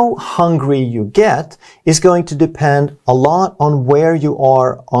how hungry you get is going to depend a lot on where you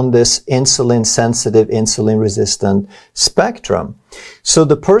are on this insulin-sensitive, insulin-resistant spectrum. So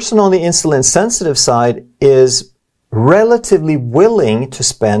the person on the insulin-sensitive side is relatively willing to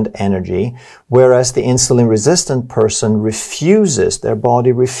spend energy, whereas the insulin-resistant person refuses, their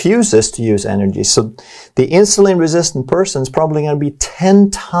body refuses to use energy. So the insulin-resistant person is probably going to be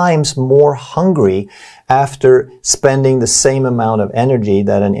 10 times more hungry after spending the same amount of energy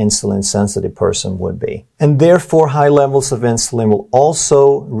that an insulin-sensitive person would be. And therefore, high levels of insulin will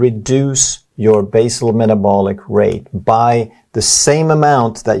also reduce your basal metabolic rate by the same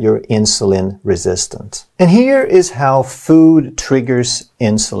amount that you're insulin resistant. And here is how food triggers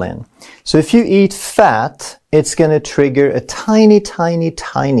insulin. So if you eat fat, it's going to trigger a tiny,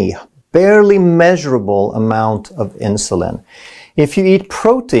 barely measurable amount of insulin. If you eat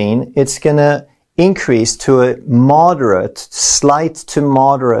protein, it's going to increase to a moderate, slight to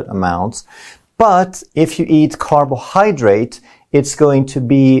moderate amount. But if you eat carbohydrate, it's going to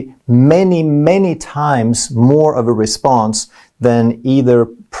be many times more of a response than either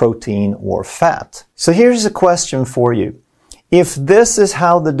protein or fat. So here's a question for you. If this is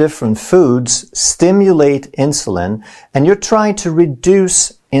how the different foods stimulate insulin, and you're trying to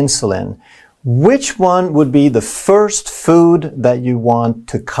reduce insulin, which one would be the first food that you want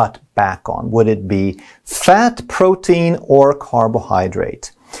to cut back on? Would it be fat, protein, or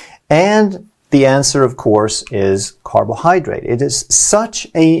carbohydrate? And the answer, of course, is carbohydrate. It is such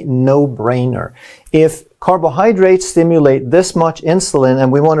a no-brainer. If carbohydrates stimulate this much insulin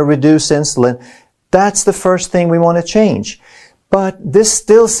and we want to reduce insulin, that's the first thing we want to change. But this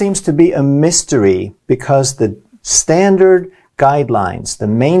still seems to be a mystery because the standard guidelines, the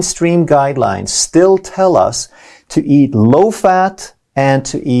mainstream guidelines, still tell us to eat low fat and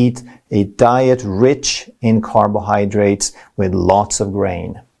to eat a diet rich in carbohydrates with lots of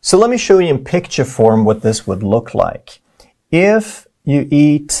grain. So let me show you in picture form what this would look like. If you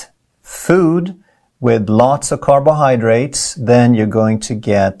eat food with lots of carbohydrates, then you're going to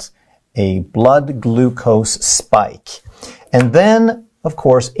get a blood glucose spike. And then, of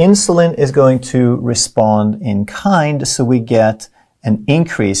course, insulin is going to respond in kind, so we get an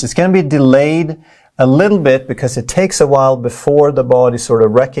increase. It's going to be delayed a little bit because it takes a while before the body sort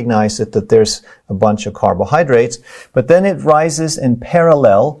of recognizes that there's a bunch of carbohydrates, but then it rises in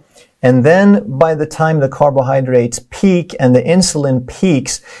parallel. And then by the time the carbohydrates peak and the insulin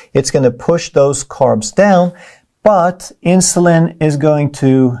peaks, it's going to push those carbs down, but insulin is going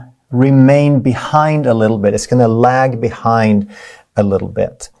to remain behind a little bit. It's going to lag behind a little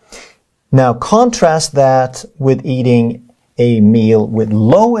bit. Now contrast that with eating a meal with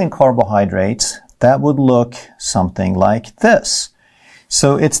low in carbohydrates. That would look something like this.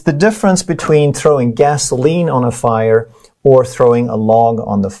 So it's the difference between throwing gasoline on a fire or throwing a log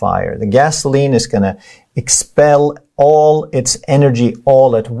on the fire. The gasoline is going to expel all its energy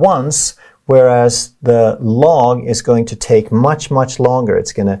all at once, whereas the log is going to take much longer.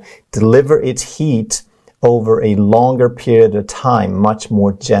 It's going to deliver its heat over a longer period of time, much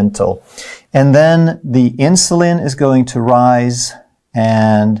more gentle. And then the insulin is going to rise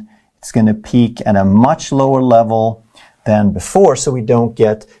and it's going to peak at a much lower level than before, so we don't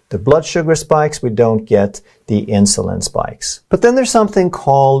get the blood sugar spikes, we don't get the insulin spikes. But then there's something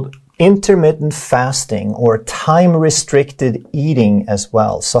called intermittent fasting or time-restricted eating as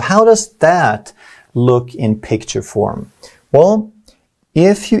well. So how does that look in picture form? Well,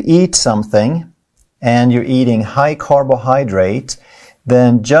 if you eat something and you're eating high carbohydrate,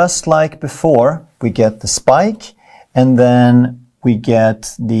 then just like before, we get the spike and then we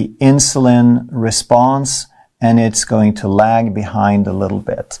get the insulin response and it's going to lag behind a little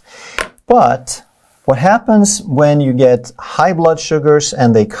bit. But what happens when you get high blood sugars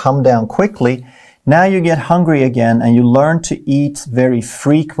and they come down quickly, now you get hungry again and you learn to eat very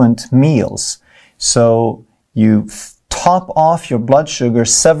frequent meals. So you top off your blood sugar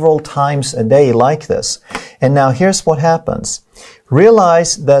several times a day like this. And now here's what happens.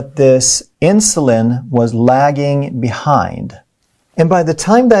 Realize that this insulin was lagging behind. And by the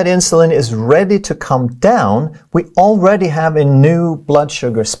time that insulin is ready to come down, we already have a new blood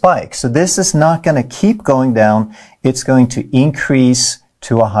sugar spike. So this is not going to keep going down. It's going to increase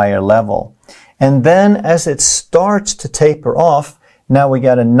to a higher level. And then as it starts to taper off, now we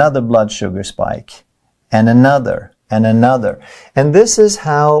got another blood sugar spike and another and another. And this is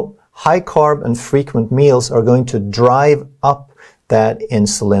how high carb and frequent meals are going to drive up that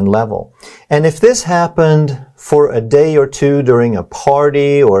insulin level. And if this happened for a day or two during a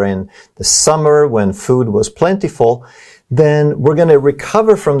party or in the summer when food was plentiful, then we're going to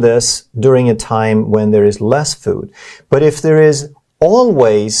recover from this during a time when there is less food. But if there is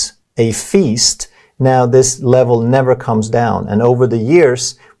always a feast, now this level never comes down. And over the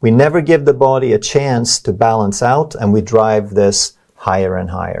years, we never give the body a chance to balance out, and we drive this higher and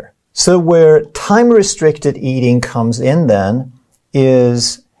higher. So where time-restricted eating comes in then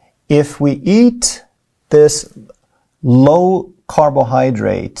is if we eat this low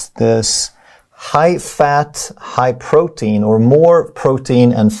carbohydrate, this high fat, high protein, or more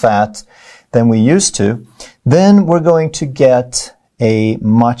protein and fat than we used to, then we're going to get a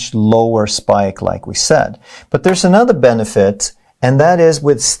much lower spike, like we said. But there's another benefit, and that is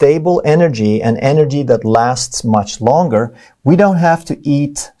with stable energy and energy that lasts much longer, we don't have to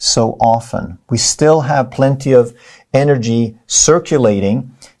eat so often. We still have plenty of energy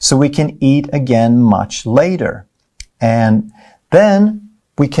circulating, so we can eat again much later. And then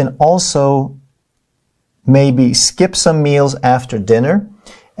we can also maybe skip some meals after dinner,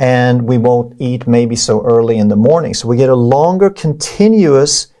 and we won't eat maybe so early in the morning. So we get a longer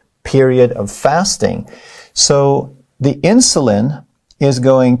continuous period of fasting. So the insulin is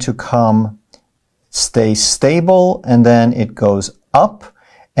going to stay stable, and then it goes up,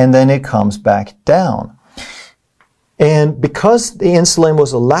 and then it comes back down. And because the insulin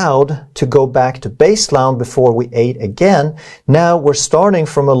was allowed to go back to baseline before we ate again, now we're starting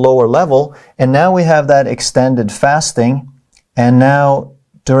from a lower level, and now we have that extended fasting, and now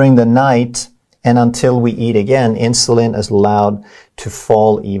during the night and until we eat again, insulin is allowed to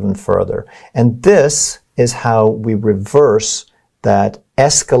fall even further. And this is how we reverse that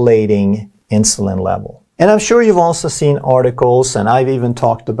escalating insulin level. And I'm sure you've also seen articles, and I've even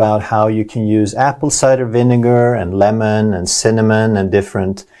talked about how you can use apple cider vinegar and lemon and cinnamon and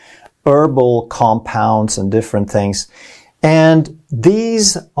different herbal compounds and different things. And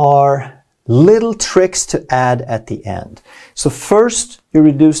these are little tricks to add at the end. So first you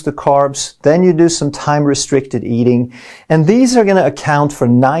reduce the carbs, then you do some time-restricted eating, and these are going to account for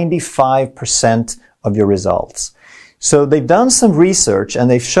 95% of your results. So they've done some research, and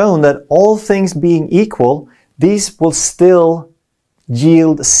they've shown that all things being equal, these will still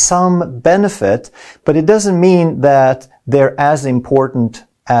yield some benefit, but it doesn't mean that they're as important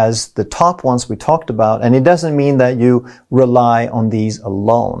as the top ones we talked about, and it doesn't mean that you rely on these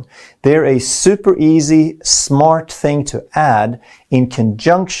alone. They're a super easy, smart thing to add in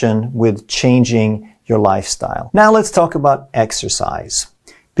conjunction with changing your lifestyle. Now let's talk about exercise,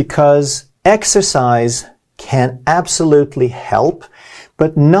 because exercise can absolutely help,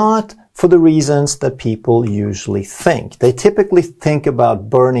 but not for the reasons that people usually think. They typically think about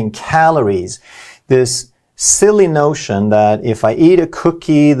burning calories, this silly notion that if I eat a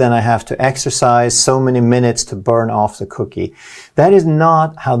cookie, then I have to exercise so many minutes to burn off the cookie. That is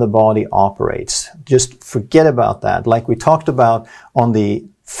not how the body operates. Just forget about that. Like we talked about on the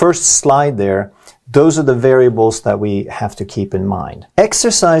first slide there, those are the variables that we have to keep in mind.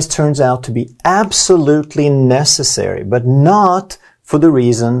 Exercise turns out to be absolutely necessary, but not for the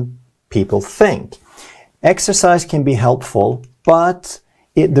reason people think. Exercise can be helpful, but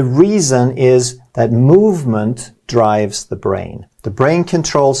the reason is that movement drives the brain. The brain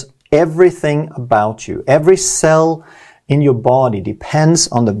controls everything about you. Every cell in your body depends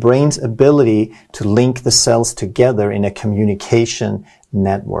on the brain's ability to link the cells together in a communication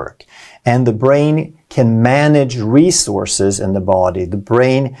network. And the brain can manage resources in the body. The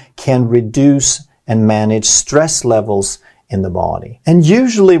brain can reduce and manage stress levels in the body. And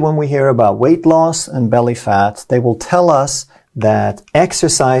usually when we hear about weight loss and belly fat, they will tell us that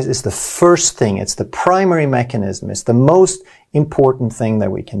exercise is the first thing. It's the primary mechanism. It's the most important thing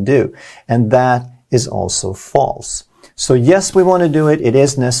that we can do. And that is also false. So yes, we want to do it. It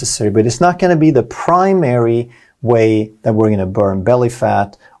is necessary, but it's not going to be the primary way that we're going to burn belly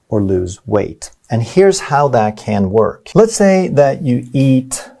fat or lose weight. And here's how that can work. Let's say that you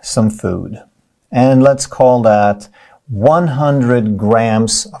eat some food, and let's call that 100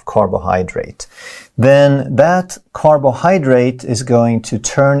 grams of carbohydrate. Then that carbohydrate is going to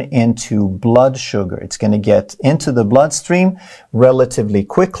turn into blood sugar. It's going to get into the bloodstream relatively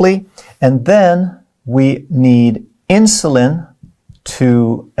quickly, and then we need insulin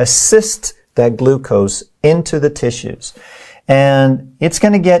to assist that glucose into the tissues. And it's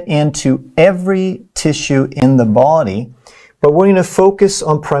going to get into every tissue in the body, but we're going to focus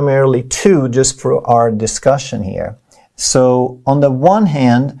on primarily two just for our discussion here. So on the one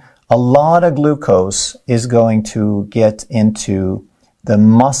hand, a lot of glucose is going to get into the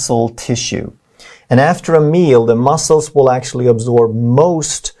muscle tissue. And after a meal, the muscles will actually absorb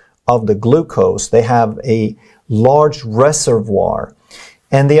most of the glucose. They have a large reservoir.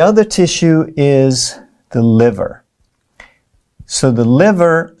 And the other tissue is the liver. So the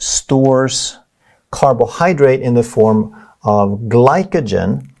liver stores carbohydrate in the form of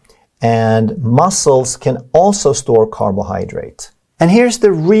glycogen, and muscles can also store carbohydrate. And here's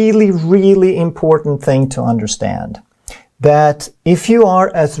the really, really important thing to understand, that if you are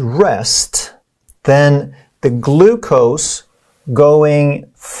at rest, then the glucose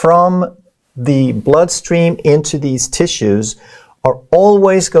going from the bloodstream into these tissues are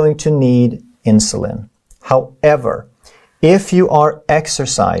always going to need insulin. However, if you are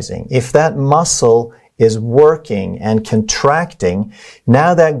exercising, if that muscle is working and contracting,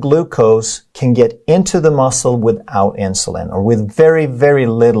 now that glucose can get into the muscle without insulin or with very, very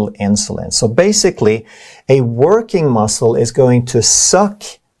little insulin. So basically, a working muscle is going to suck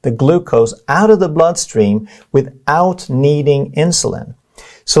the glucose out of the bloodstream without needing insulin.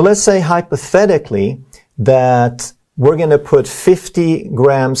 So let's say hypothetically that we're going to put 50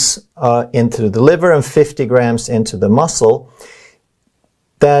 grams into the liver and 50 grams into the muscle.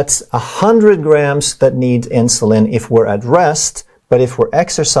 That's 100 grams that needs insulin if we're at rest, but if we're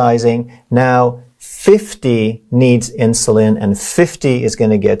exercising, now 50 needs insulin and 50 is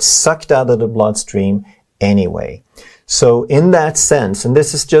going to get sucked out of the bloodstream anyway. So in that sense, and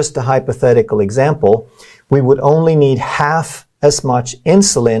this is just a hypothetical example, we would only need half as much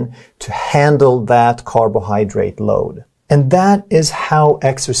insulin to handle that carbohydrate load. And that is how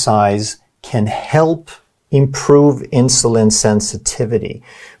exercise can help improve insulin sensitivity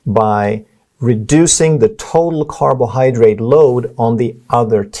by reducing the total carbohydrate load on the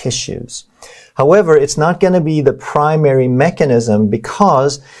other tissues. However, it's not going to be the primary mechanism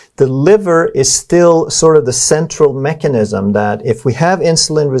because the liver is still sort of the central mechanism that if we have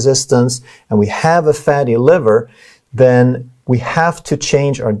insulin resistance and we have a fatty liver, then we have to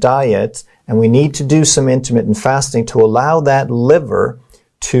change our diet and we need to do some intermittent fasting to allow that liver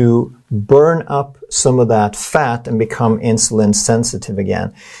to burn up some of that fat and become insulin sensitive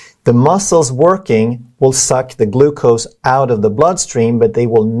again. The muscles working will suck the glucose out of the bloodstream, but they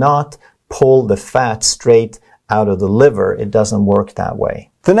will not pull the fat straight out of the liver. It doesn't work that way.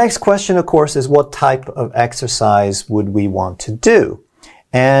 The next question, of course, is what type of exercise would we want to do?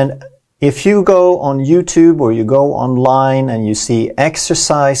 And if you go on YouTube or you go online and you see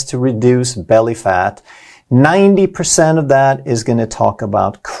exercise to reduce belly fat, 90% of that is going to talk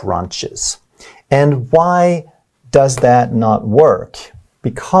about crunches. And why does that not work?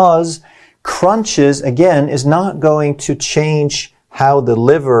 Because crunches, again, is not going to change how the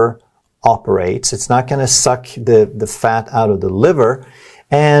liver operates. It's not going to suck the fat out of the liver.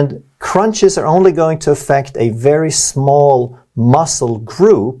 And crunches are only going to affect a very small muscle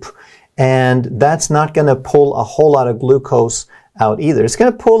group, and that's not going to pull a whole lot of glucose out either. It's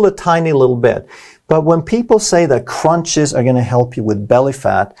going to pull a tiny little bit. But when people say that crunches are going to help you with belly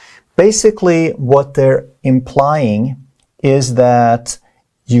fat, basically what they're implying is that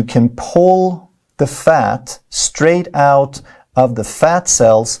you can pull the fat straight out of the fat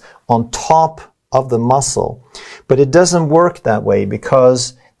cells on top of the muscle. But it doesn't work that way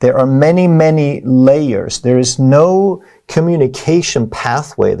because there are many, many layers. There is no communication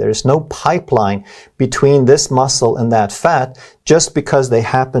pathway. There is no pipeline between this muscle and that fat just because they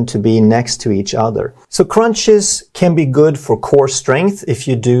happen to be next to each other. So crunches can be good for core strength if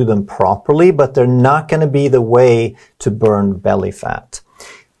you do them properly, but they're not going to be the way to burn belly fat.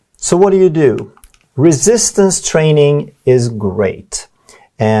 So what do? Resistance training is great.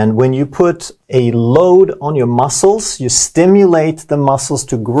 And when you put a load on your muscles, you stimulate the muscles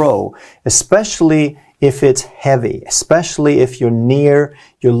to grow, especially if it's heavy, especially if you're near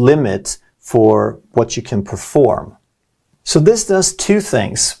your limit for what you can perform. So this does two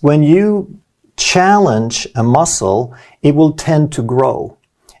things. When you challenge a muscle, it will tend to grow.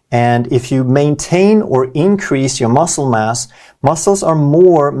 And if you maintain or increase your muscle mass, muscles are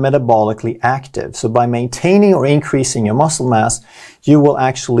more metabolically active. So by maintaining or increasing your muscle mass, you will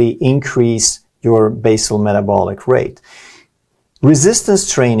actually increase your basal metabolic rate.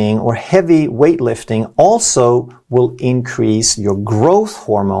 Resistance training or heavy weightlifting also will increase your growth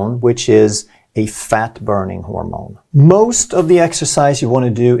hormone, which is a fat burning hormone. Most of the exercise you want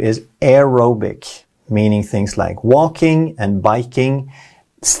to do is aerobic, meaning things like walking and biking.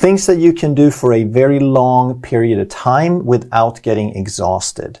 It's things that you can do for a very long period of time without getting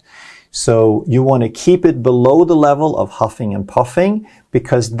exhausted. So you want to keep it below the level of huffing and puffing,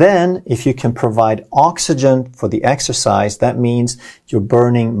 because then if you can provide oxygen for the exercise, that means you're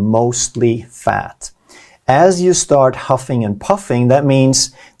burning mostly fat. As you start huffing and puffing, that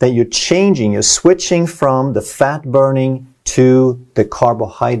means that you're switching from the fat burning to the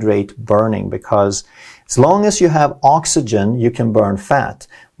carbohydrate burning, because as long as you have oxygen, you can burn fat.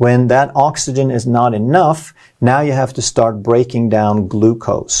 When that oxygen is not enough, now you have to start breaking down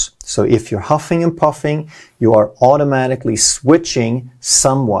glucose. So if you're huffing and puffing, you are automatically switching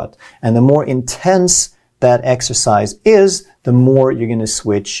somewhat. And the more intense that exercise is, the more you're going to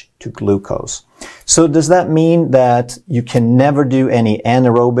switch to glucose. So does that mean that you can never do any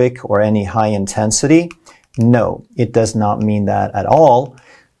anaerobic or any high intensity? No, it does not mean that at all.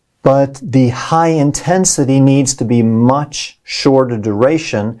 But the high intensity needs to be much shorter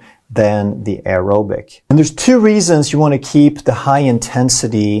duration than the aerobic. And there's two reasons you want to keep the high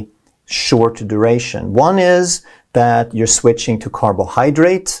intensity short duration. One is that you're switching to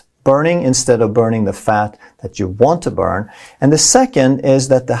carbohydrate burning instead of burning the fat that you want to burn. And the second is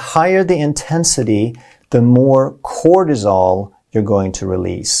that the higher the intensity, the more cortisol you're going to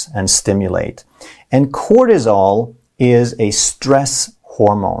release and stimulate. And cortisol is a stress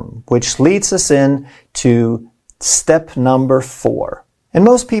hormone, which leads us in to step number 4. And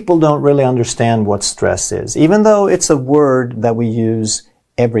most people don't really understand what stress is. Even though it's a word that we use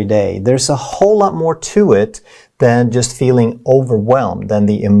every day, there's a whole lot more to it than just feeling overwhelmed, than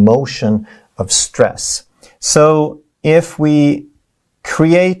the emotion of stress. So if we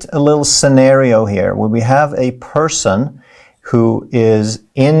create a little scenario here where we have a person who is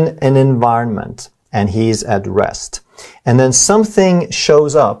in an environment and he's at rest, and then something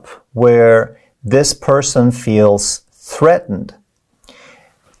shows up where this person feels threatened.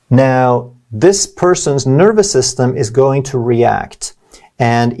 Now, this person's nervous system is going to react.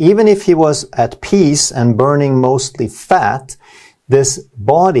 And even if he was at peace and burning mostly fat, this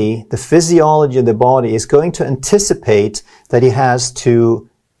body, the physiology of the body, is going to anticipate that he has to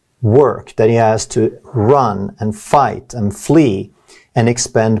work, that he has to run and fight and flee and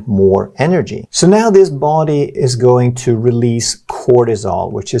expend more energy. So now this body is going to release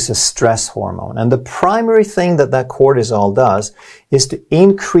cortisol, which is a stress hormone. And the primary thing that that cortisol does is to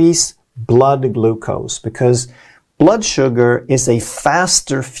increase blood glucose, because blood sugar is a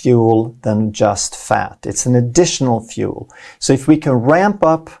faster fuel than just fat. It's an additional fuel. So if we can ramp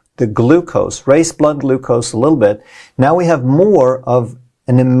up the glucose, raise blood glucose a little bit, now we have more of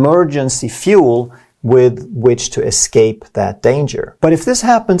an emergency fuel with which to escape that danger. But if this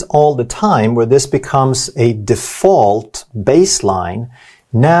happens all the time, where this becomes a default baseline,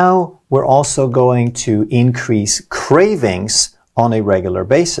 now we're also going to increase cravings on a regular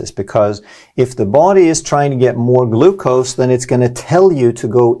basis, because if the body is trying to get more glucose, then it's going to tell you to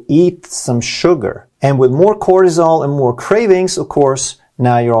go eat some sugar. And with more cortisol and more cravings, of course,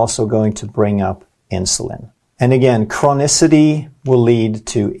 now you're also going to bring up insulin. And again, chronicity will lead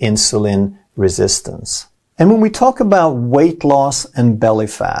to insulin resistance. And when we talk about weight loss and belly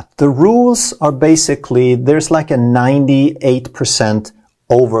fat, the rules are basically, there's like a 98%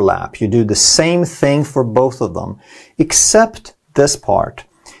 overlap. You do the same thing for both of them, except this part,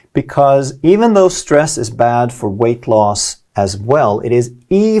 because even though stress is bad for weight loss as well, it is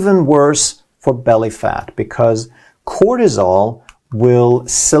even worse for belly fat, because cortisol will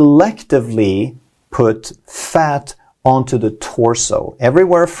selectively put fat onto the torso.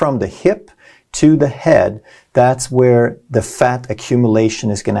 Everywhere from the hip to the head, that's where the fat accumulation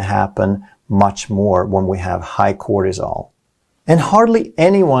is going to happen much more when we have high cortisol. And hardly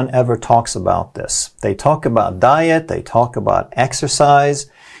anyone ever talks about this. They talk about diet, they talk about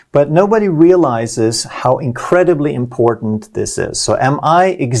exercise, but nobody realizes how incredibly important this is. So am I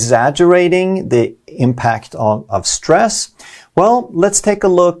exaggerating the impact of stress? Well, let's take a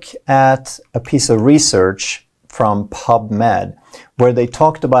look at a piece of research from PubMed, where they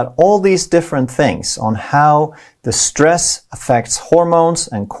talked about all these different things on how the stress affects hormones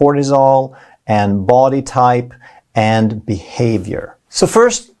and cortisol and body type and behavior. So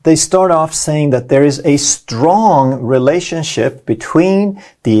first, they start off saying that there is a strong relationship between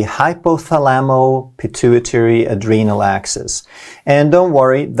the hypothalamo-pituitary-adrenal axis. And don't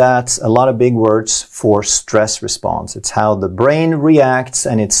worry, that's a lot of big words for stress response. It's how the brain reacts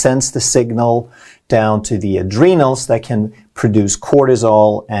and it sends the signal down to the adrenals that can produce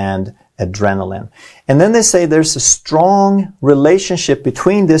cortisol and adrenaline. And then they say there's a strong relationship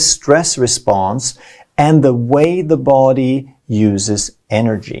between this stress response and the way the body uses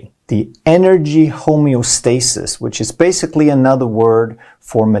energy. The energy homeostasis, which is basically another word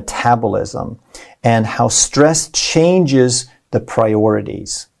for metabolism, and how stress changes the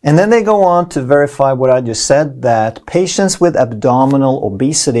priorities. And then they go on to verify what I just said, that patients with abdominal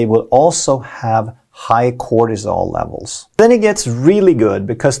obesity will also have high cortisol levels. Then it gets really good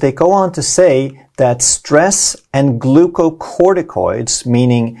because they go on to say that stress and glucocorticoids,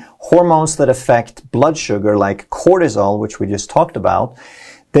 meaning hormones that affect blood sugar like cortisol, which we just talked about,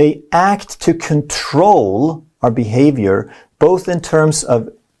 they act to control our behavior both in terms of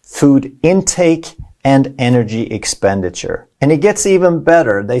food intake and energy expenditure. And it gets even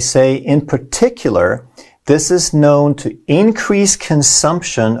better. They say in particular, this is known to increase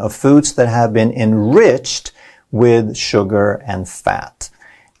consumption of foods that have been enriched with sugar and fat.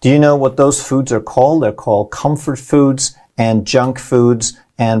 Do you know what those foods are called? They're called comfort foods and junk foods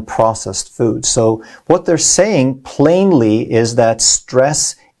and processed foods. So what they're saying plainly is that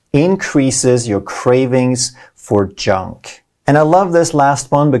stress increases your cravings for junk. And I love this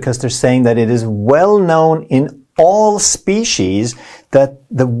last one because they're saying that it is well known in all species that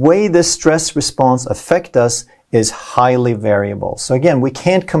the way this stress response affects us is highly variable. So again, we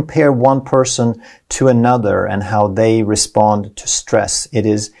can't compare one person to another and how they respond to stress. It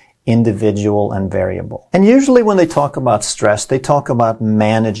is individual and variable. And usually when they talk about stress, they talk about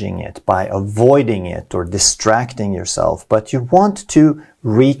managing it by avoiding it or distracting yourself. But you want to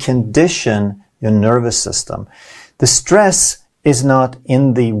recondition your nervous system. The stress is not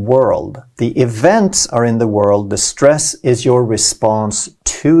in the world. The events are in the world. The stress is your response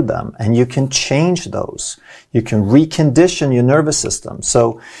to them, and you can change those. You can recondition your nervous system.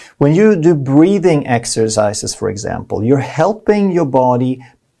 So when you do breathing exercises, for example, you're helping your body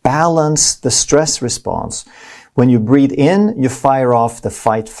balance the stress response. When you breathe in, you fire off the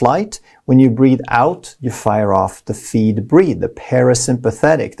fight-flight. When you breathe out, you fire off the feed-breathe, the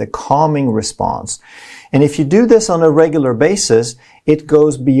parasympathetic, the calming response. And if you do this on a regular basis, it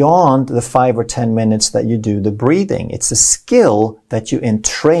goes beyond the 5 or 10 minutes that you do the breathing. It's a skill that you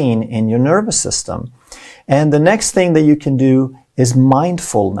entrain in your nervous system. And the next thing that you can do is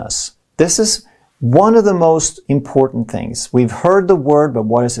mindfulness. This is one of the most important things. We've heard the word, but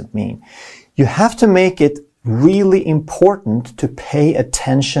what does it mean? You have to make it really important to pay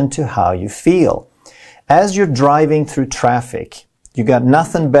attention to how you feel. As you're driving through traffic, you got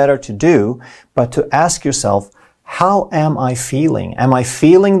nothing better to do but to ask yourself, how am I feeling? Am I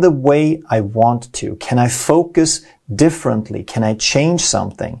feeling the way I want to? Can I focus differently? Can I change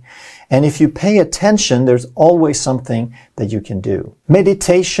something? And if you pay attention, there's always something that you can do.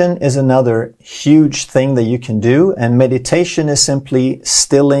 Meditation is another huge thing that you can do. And meditation is simply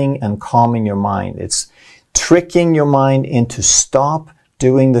stilling and calming your mind. It's tricking your mind into stop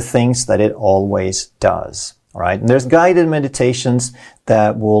doing the things that it always does. All right. And there's guided meditations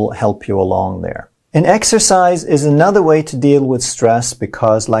that will help you along there. And exercise is another way to deal with stress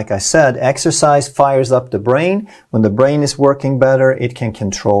because, like I said, exercise fires up the brain. When the brain is working better, it can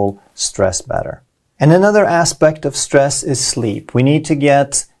control stress better. And another aspect of stress is sleep. We need to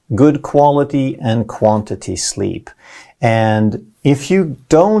get good quality and quantity sleep. And if you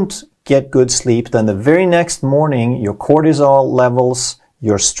don't get good sleep, then the very next morning, your cortisol levels,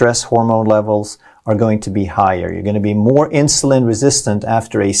 your stress hormone levels are going to be higher. You're going to be more insulin resistant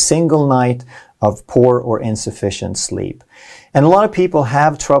after a single night of poor or insufficient sleep. And a lot of people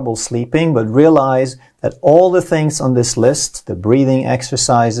have trouble sleeping, but realize that all the things on this list, the breathing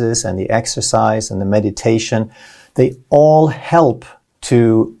exercises and the exercise and the meditation, they all help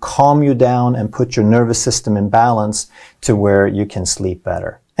to calm you down and put your nervous system in balance to where you can sleep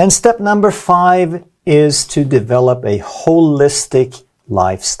better. And step number 5 is to develop a holistic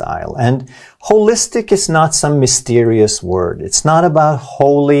lifestyle. And holistic is not some mysterious word. It's not about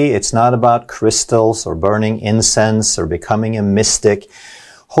holy. It's not about crystals or burning incense or becoming a mystic.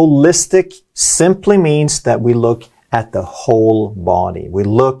 Holistic simply means that we look at the whole body. We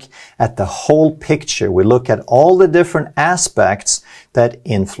look at the whole picture. We look at all the different aspects that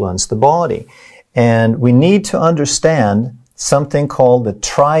influence the body. And we need to understand something called the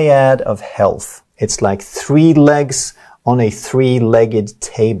triad of health. It's like 3 legs on a 3-legged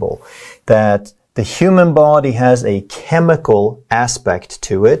table, that The human body has a chemical aspect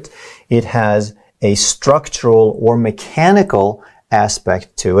to it. It has a structural or mechanical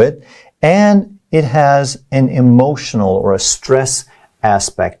aspect to it, and it has an emotional or a stress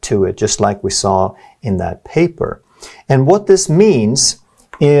aspect to it, just like we saw in that paper. And what this means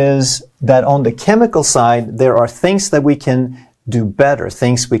is that on the chemical side, there are things that we can do better,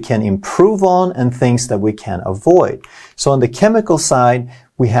 things we can improve on, and things that we can avoid. So on the chemical side,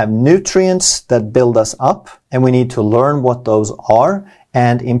 we have nutrients that build us up, and we need to learn what those are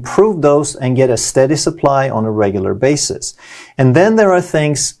and improve those and get a steady supply on a regular basis. And then there are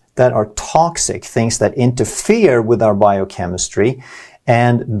things that are toxic, things that interfere with our biochemistry,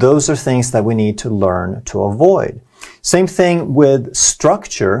 and those are things that we need to learn to avoid. Same thing with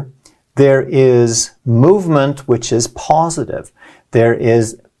structure. There is movement, which is positive. There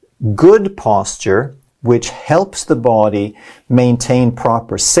is good posture, which helps the body maintain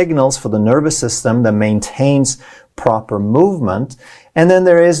proper signals for the nervous system that maintains proper movement. And then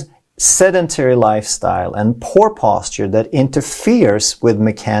there is sedentary lifestyle and poor posture that interferes with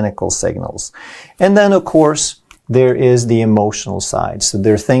mechanical signals. And then, of course, there is the emotional side. So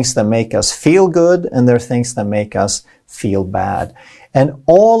there are things that make us feel good, and there are things that make us feel bad. And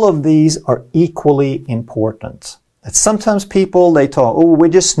all of these are equally important. And sometimes people, they talk, oh, we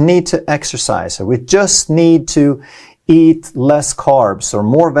just need to exercise, or we just need to eat less carbs or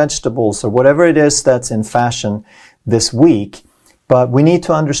more vegetables or whatever it is that's in fashion this week. But we need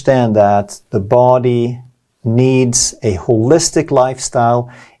to understand that the body needs a holistic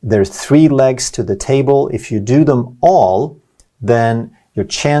lifestyle. There are 3 legs to the table. If you do them all, then your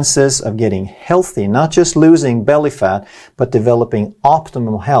chances of getting healthy, not just losing belly fat, but developing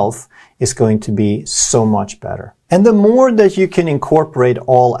optimal health is going to be so much better. And the more that you can incorporate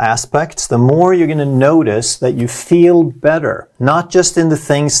all aspects, the more you're going to notice that you feel better. Not just in the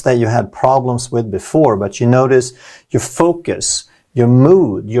things that you had problems with before, but you notice your focus, your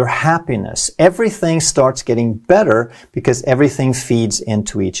mood, your happiness. Everything starts getting better because everything feeds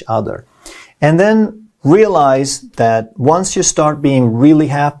into each other. And then realize that once you start being really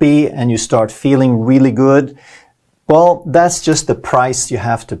happy and you start feeling really good, well, that's just the price you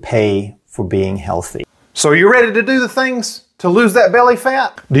have to pay for being healthy. So are you ready to do the things to lose that belly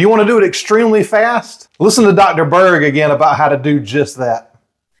fat? Do you want to do it extremely fast? Listen to Dr. Berg again about how to do just that.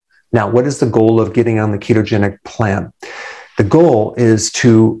 Now, what is the goal of getting on the ketogenic plan? The goal is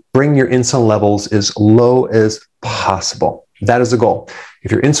to bring your insulin levels as low as possible. That is the goal.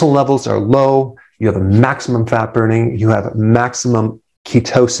 If your insulin levels are low, you have a maximum fat burning, you have maximum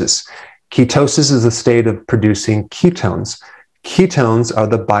ketosis. Ketosis is a state of producing ketones. Ketones are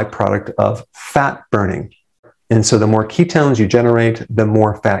the byproduct of fat burning. And so the more ketones you generate, the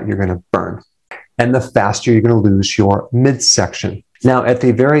more fat you're going to burn. And the faster you're going to lose your midsection. Now, at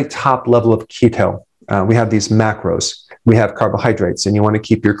the very top level of keto, we have these macros. We have carbohydrates, and you want to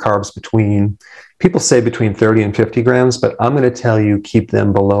keep your carbs between, people say between 30 and 50 grams, but I'm going to tell you keep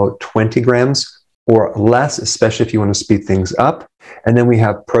them below 20 grams or less, especially if you want to speed things up. And then we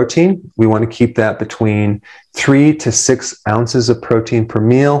have protein. We want to keep that between 3 to 6 ounces of protein per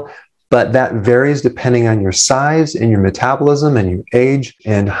meal, but that varies depending on your size and your metabolism and your age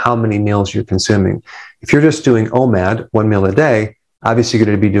and how many meals you're consuming. If you're just doing OMAD, 1 meal a day, obviously you're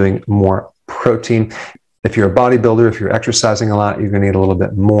going to be doing more protein. If you're a bodybuilder, if you're exercising a lot, you're going to need a little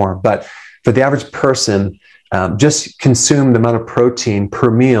bit more. But for the average person, just consume the amount of protein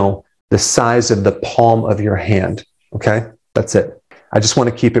per meal the size of the palm of your hand. Okay, that's it. I just want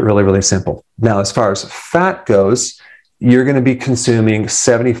to keep it really, really simple. Now, as far as fat goes, you're going to be consuming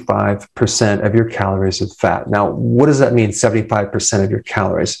 75% of your calories of fat. Now, what does that mean, 75% of your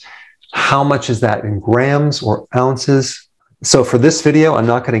calories? How much is that in grams or ounces? So for this video, I'm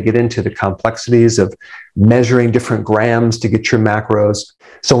not going to get into the complexities of measuring different grams to get your macros.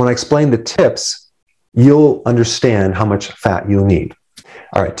 So when I explain the tips, you'll understand how much fat you'll need.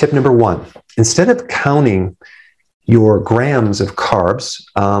 All right, tip number 1, instead of counting your grams of carbs,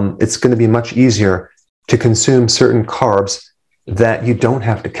 it's going to be much easier to consume certain carbs that you don't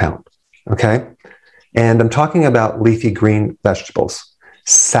have to count, okay? And I'm talking about leafy green vegetables,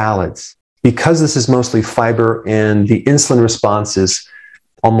 salads. Because this is mostly fiber and the insulin response is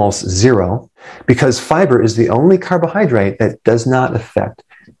almost 0, because fiber is the only carbohydrate that does not affect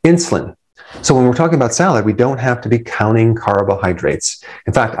insulin. So when we're talking about salad, we don't have to be counting carbohydrates.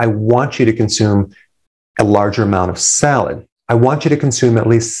 In fact, I want you to consume a larger amount of salad. I want you to consume at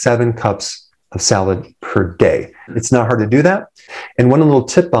least 7 cups of salad per day. It's not hard to do that. And one little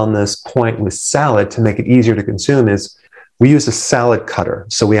tip on this point with salad to make it easier to consume is we use a salad cutter.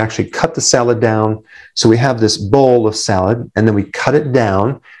 So we actually cut the salad down. So we have this bowl of salad, and then we cut it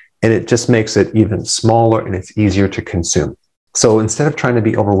down, and it just makes it even smaller and it's easier to consume. So instead of trying to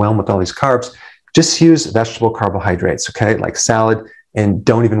be overwhelmed with all these carbs, just use vegetable carbohydrates, okay, like salad, and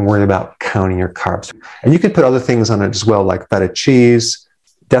don't even worry about counting your carbs. And you can put other things on it as well, like feta cheese.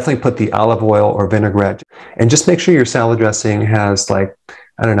 Definitely put the olive oil or vinaigrette, and just make sure your salad dressing has, like,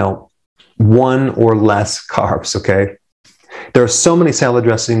 I don't know, 1 or less carbs, okay? There are so many salad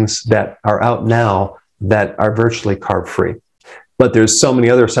dressings that are out now that are virtually carb-free. But there's so many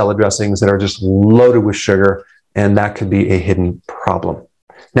other salad dressings that are just loaded with sugar, and that could be a hidden problem.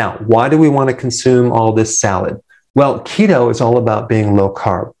 Now, why do we want to consume all this salad? Well, keto is all about being low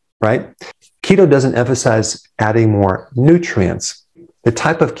carb, right? Keto doesn't emphasize adding more nutrients. The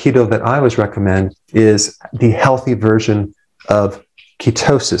type of keto that I always recommend is the healthy version of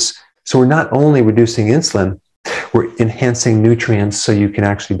ketosis. So we're not only reducing insulin, we're enhancing nutrients so you can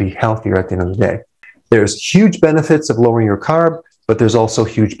actually be healthier at the end of the day. There's huge benefits of lowering your carb, but there's also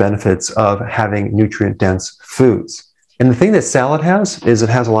huge benefits of having nutrient-dense foods. And the thing that salad has is it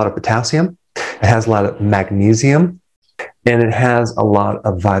has a lot of potassium, it has a lot of magnesium, and it has a lot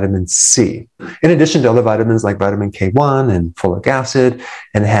of vitamin C. In addition to other vitamins like vitamin K1 and folic acid,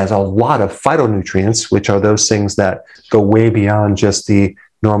 and it has a lot of phytonutrients, which are those things that go way beyond just the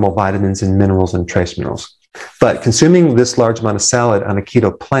normal vitamins and minerals and trace minerals. But consuming this large amount of salad on a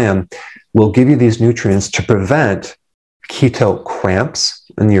keto plan will give you these nutrients to prevent keto cramps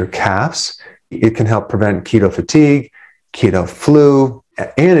in your calves. It can help prevent keto fatigue, keto flu,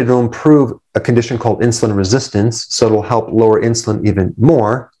 and it'll improve a condition called insulin resistance. So it'll help lower insulin even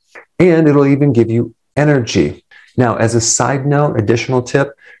more, and it'll even give you energy. Now, as a side note, additional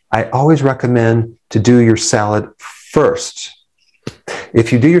tip, I always recommend to do your salad first.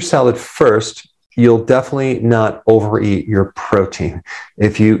 If you do your salad first, you'll definitely not overeat your protein.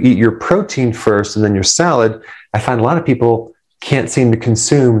 If you eat your protein first and then your salad, I find a lot of people can't seem to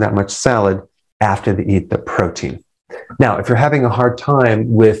consume that much salad after they eat the protein. Now, if you're having a hard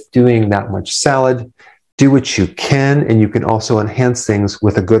time with doing that much salad, do what you can, and you can also enhance things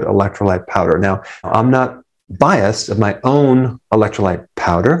with a good electrolyte powder. Now, I'm not biased of my own electrolyte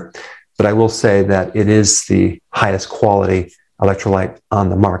powder, but I will say that it is the highest quality electrolyte on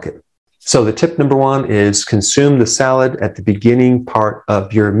the market. So the tip number 1 is consume the salad at the beginning part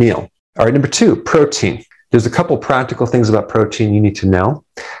of your meal. All right, number 2, protein. There's a couple practical things about protein you need to know.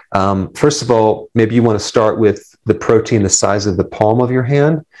 First of all, maybe you want to start with the protein the size of the palm of your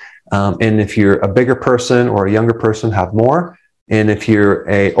hand. And if you're a bigger person or a younger person, have more. And if you're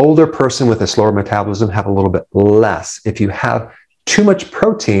an older person with a slower metabolism, have a little bit less. If you have too much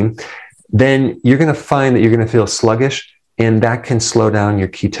protein, then you're going to find that you're going to feel sluggish, and that can slow down your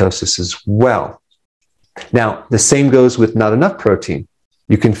ketosis as well. Now, the same goes with not enough protein.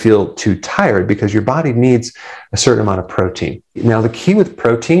 You can feel too tired because your body needs a certain amount of protein. Now, the key with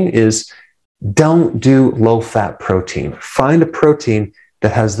protein is don't do low-fat protein. Find a protein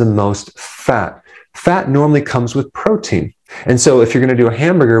that has the most fat. Fat normally comes with protein. And so if you're going to do a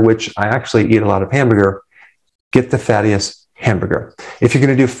hamburger, which I actually eat a lot of hamburger, get the fattiest hamburger. If you're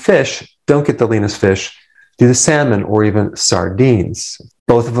going to do fish, don't get the leanest fish. Do the salmon or even sardines.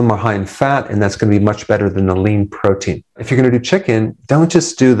 Both of them are high in fat, and that's going to be much better than the lean protein. If you're going to do chicken, don't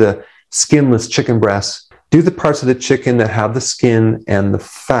just do the skinless chicken breasts. Do the parts of the chicken that have the skin and the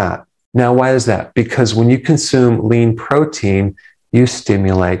fat. Now, why is that? Because when you consume lean protein, you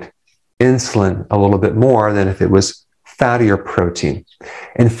stimulate insulin a little bit more than if it was fattier protein.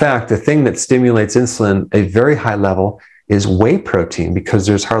 In fact, the thing that stimulates insulin at a very high level is whey protein, because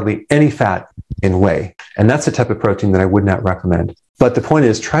there's hardly any fat in whey. And that's the type of protein that I would not recommend. But the point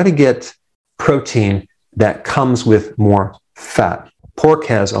is, try to get protein that comes with more fat. Pork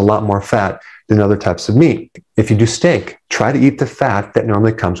has a lot more fat than other types of meat. If you do steak, try to eat the fat that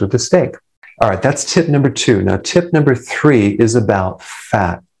normally comes with the steak. All right, that's tip number 2. Now, tip number 3 is about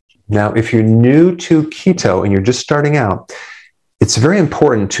fat. Now, if you're new to keto and you're just starting out, it's very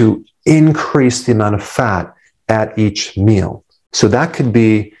important to increase the amount of fat at each meal. So that could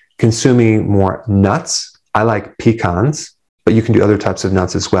be consuming more nuts. I like pecans, but you can do other types of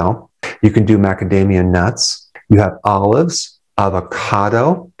nuts as well. You can do macadamia nuts. You have olives,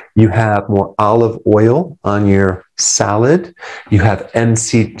 avocado. You have more olive oil on your salad. You have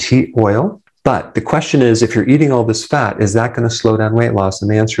MCT oil. But the question is, if you're eating all this fat, is that going to slow down weight loss? And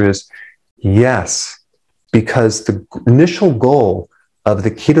the answer is yes, because the initial goal of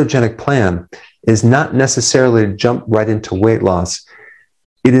the ketogenic plan is not necessarily to jump right into weight loss.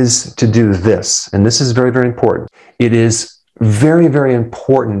 It is to do this, and this is very, very important. It is very, very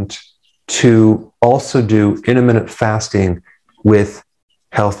important to also do intermittent fasting with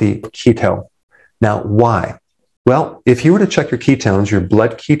healthy keto. Now, why? Well, if you were to check your ketones, your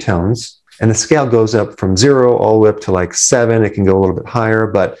blood ketones, and the scale goes up from 0 all the way up to like 7, it can go a little bit higher,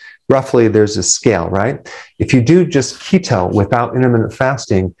 but roughly there's a scale, right? If you do just keto without intermittent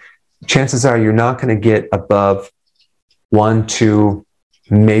fasting, chances are you're not going to get above 1, 2,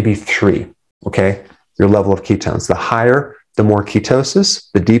 maybe 3, okay? Your level of ketones. The higher, the more ketosis,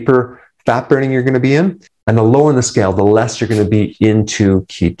 the deeper fat burning you're going to be in, and the lower in the scale, the less you're going to be into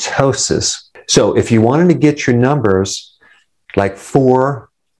ketosis. So if you wanted to get your numbers like 4,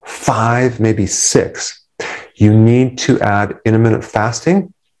 5, maybe 6, you need to add intermittent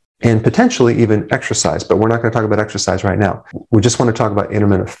fasting and potentially even exercise, but we're not going to talk about exercise right now. We just want to talk about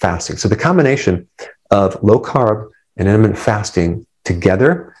intermittent fasting. So the combination of low carb and intermittent fasting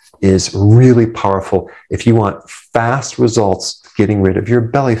together is really powerful if you want fast results getting rid of your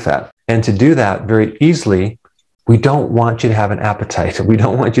belly fat. And to do that very easily, we don't want you to have an appetite. We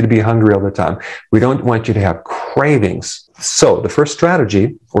don't want you to be hungry all the time. We don't want you to have cravings. So the first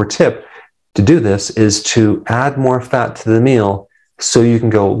strategy or tip to do this is to add more fat to the meal so you can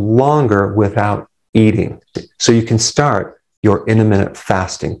go longer without eating. So you can start your intermittent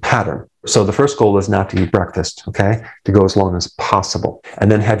fasting pattern. So the first goal is not to eat breakfast, okay? To go as long as possible.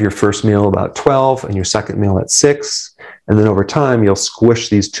 And then have your first meal about 12 and your second meal at 6. And then over time, you'll squish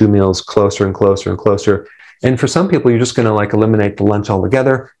these 2 meals closer and closer and closer. And for some people, you're just going to like eliminate the lunch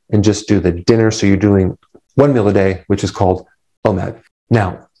altogether and just do the dinner. So you're doing 1 meal a day, which is called OMAD.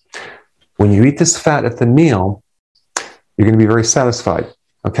 Now, when you eat this fat at the meal, you're going to be very satisfied,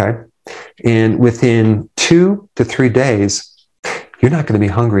 okay? And within 2 to 3 days, you're not going to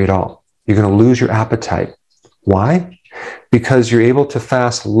be hungry at all. You're going to lose your appetite. Why? Because you're able to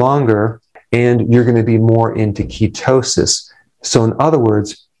fast longer and you're going to be more into ketosis. So in other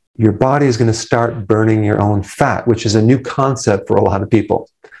words, your body is going to start burning your own fat, which is a new concept for a lot of people.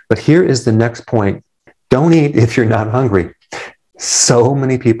 But here is the next point. Don't eat if you're not hungry. So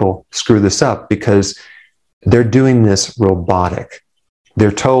many people screw this up because they're doing this robotic.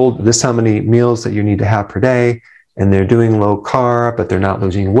 They're told this is how many meals that you need to have per day, and they're doing low carb, but they're not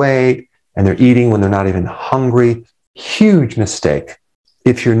losing weight, and they're eating when they're not even hungry. Huge mistake.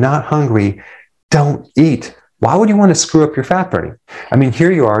 If you're not hungry, don't eat. Why would you want to screw up your fat burning? I mean,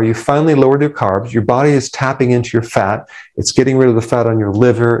 here you are, you finally lowered your carbs, your body is tapping into your fat, it's getting rid of the fat on your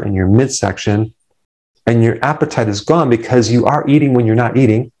liver and your midsection, and your appetite is gone because you are eating when you're not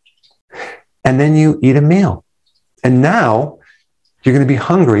eating, and then you eat a meal. And now you're going to be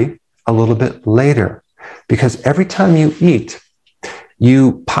hungry a little bit later because every time you eat,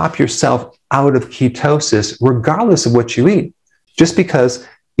 you pop yourself out of ketosis regardless of what you eat, just because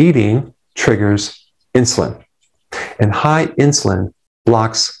eating triggers insulin. And high insulin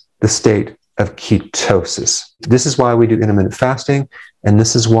blocks the state of ketosis. This is why we do intermittent fasting, and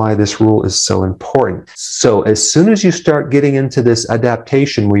this is why this rule is so important. So as soon as you start getting into this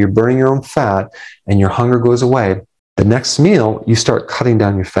adaptation where you're burning your own fat and your hunger goes away, the next meal, you start cutting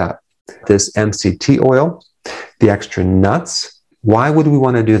down your fat. This MCT oil, the extra nuts. Why would we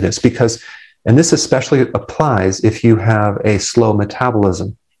want to do this? Because, and this especially applies if you have a slow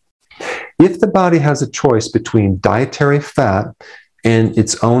metabolism. If the body has a choice between dietary fat and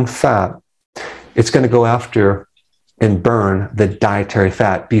its own fat, it's going to go after and burn the dietary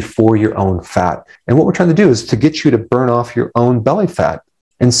fat before your own fat. And what we're trying to do is to get you to burn off your own belly fat.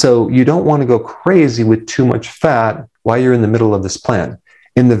 And so you don't want to go crazy with too much fat while you're in the middle of this plan.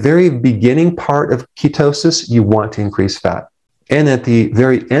 In the very beginning part of ketosis, you want to increase fat. And at the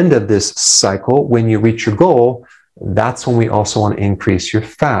very end of this cycle, when you reach your goal, that's when we also want to increase your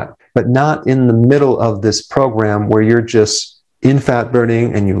fat, but not in the middle of this program where you're just in fat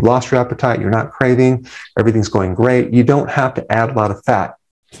burning and you lost your appetite, you're not craving, everything's going great. You don't have to add a lot of fat.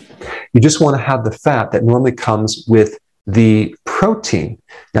 You just want to have the fat that normally comes with the protein.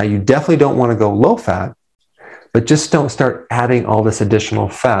 Now, you definitely don't want to go low fat, but just don't start adding all this additional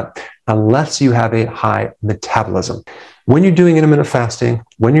fat unless you have a high metabolism. When you're doing intermittent fasting,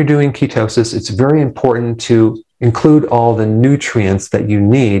 when you're doing ketosis, it's very important to include all the nutrients that you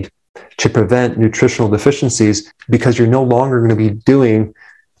need to prevent nutritional deficiencies because you're no longer going to be doing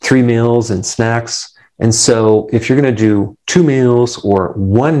 3 meals and snacks. And so if you're going to do 2 meals or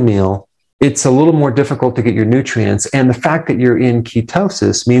 1 meal, it's a little more difficult to get your nutrients. And the fact that you're in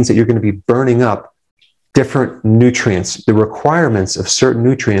ketosis means that you're going to be burning up different nutrients. The requirements of certain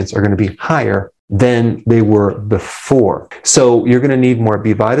nutrients are going to be higher than they were before. So you're going to need more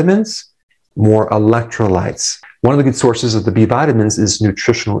B vitamins, more electrolytes. One of the good sources of the B vitamins is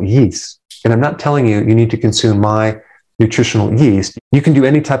nutritional yeast. And I'm not telling you you need to consume my nutritional yeast. You can do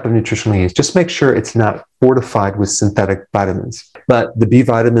any type of nutritional yeast. Just make sure it's not fortified with synthetic vitamins. But the B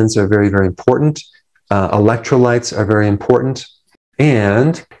vitamins are very, very important. Electrolytes are very important.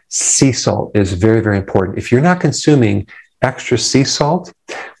 And sea salt is very, very important. If you're not consuming extra sea salt,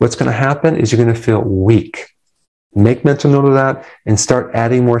 what's going to happen is you're going to feel weak. Make mental note of that and start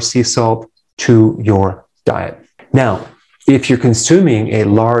adding more sea salt to your diet. Now, if you're consuming a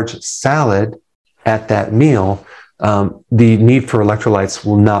large salad at that meal, the need for electrolytes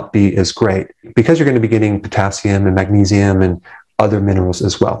will not be as great because you're going to be getting potassium and magnesium and other minerals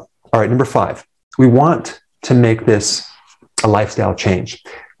as well. All right, number 5, we want to make this a lifestyle change.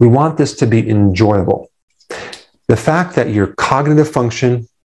 We want this to be enjoyable. The fact that your cognitive function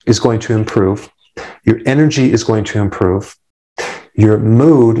is going to improve, your energy is going to improve, your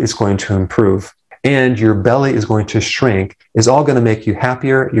mood is going to improve, and your belly is going to shrink is all going to make you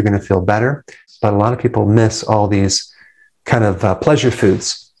happier. You're going to feel better. But a lot of people miss all these kind of pleasure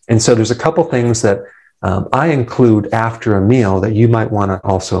foods. And so there's a couple things that I include after a meal that you might want to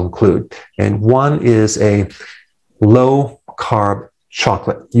also include. And one is a low carb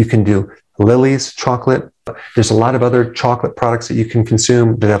chocolate. You can do Lily's chocolate. There's a lot of other chocolate products that you can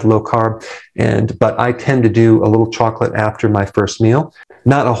consume that have low carb. But I tend to do a little chocolate after my first meal.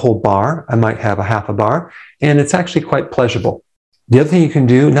 Not a whole bar. I might have a half a bar. And it's actually quite pleasurable. The other thing you can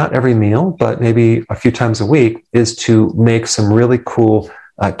do, not every meal, but maybe a few times a week, is to make some really cool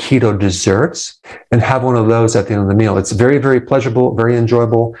keto desserts and have one of those at the end of the meal. It's very, very pleasurable, very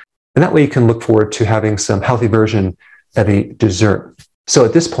enjoyable. And that way you can look forward to having some healthy version of a dessert. So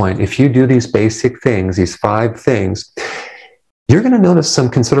at this point, if you do these basic things, these 5 things, you're going to notice some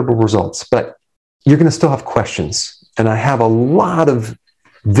considerable results, but you're going to still have questions. And I have a lot of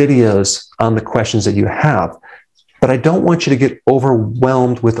videos on the questions that you have, but I don't want you to get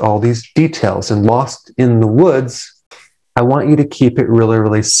overwhelmed with all these details and lost in the woods. I want you to keep it really,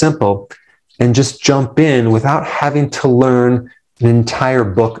 really simple and just jump in without having to learn an entire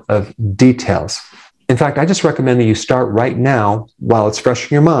book of details. In fact, I just recommend that you start right now while it's fresh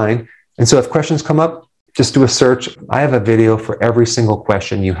in your mind. And so if questions come up, just do a search. I have a video for every single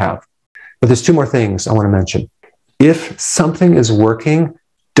question you have. But there's 2 more things I want to mention. If something is working,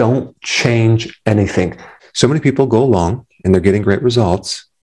 don't change anything. So many people go along and they're getting great results,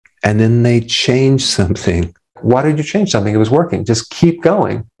 and then they change something. Why did you change something? It was working. Just keep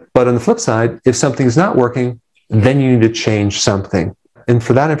going. But on the flip side, if something's not working, then you need to change something. And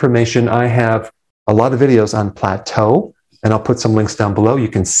for that information, I have a lot of videos on plateau, and I'll put some links down below. You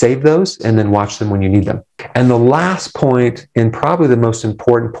can save those and then watch them when you need them. And the last point, and probably the most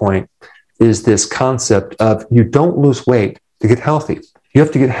important point, is this concept of you don't lose weight to get healthy. You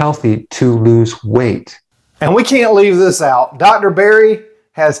have to get healthy to lose weight. And we can't leave this out. Dr. Berry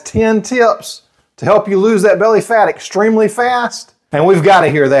has 10 tips to help you lose that belly fat extremely fast. And we've got to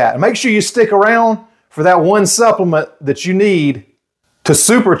hear that. And make sure you stick around for that one supplement that you need to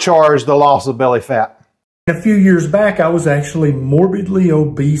supercharge the loss of belly fat. A few years back, I was actually morbidly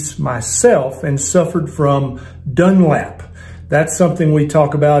obese myself and suffered from Dunlap. That's something we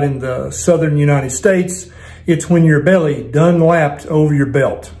talk about in the southern United States. It's when your belly Dunlapped over your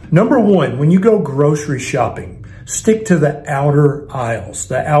belt. Number 1, when you go grocery shopping, stick to the outer aisles,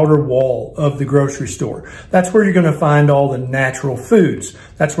 the outer wall of the grocery store. That's where you're going to find all the natural foods.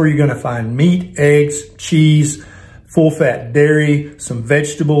 That's where you're going to find meat, eggs, cheese, full-fat dairy, some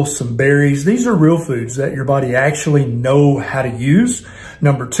vegetables, some berries. These are real foods that your body actually know how to use.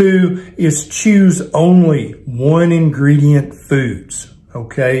 Number 2 is choose only 1 ingredient foods.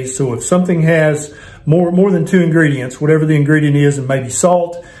 Okay, so if something has more than 2 ingredients, whatever the ingredient is, and maybe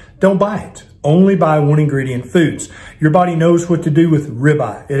salt, don't buy it. Only buy 1 ingredient foods. Your body knows what to do with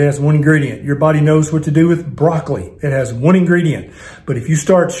ribeye. It has 1 ingredient. Your body knows what to do with broccoli. It has 1 ingredient. But if you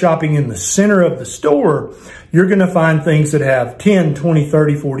start shopping in the center of the store, you're going to find things that have 10, 20,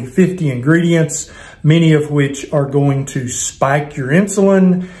 30, 40, 50 ingredients, many of which are going to spike your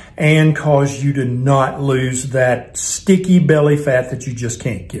insulin and cause you to not lose that sticky belly fat that you just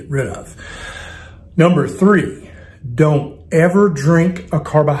can't get rid of. Number 3, don't ever drink a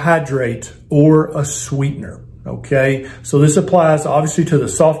carbohydrate or a sweetener, okay? So this applies obviously to the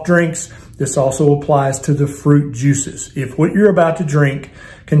soft drinks. This also applies to the fruit juices. If what you're about to drink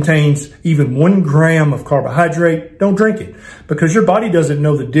contains even 1 gram of carbohydrate, don't drink it because your body doesn't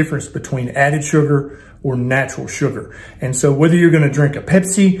know the difference between added sugar or natural sugar. And so whether you're going to drink a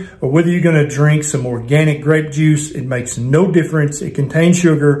Pepsi or whether you're going to drink some organic grape juice, it makes no difference. It contains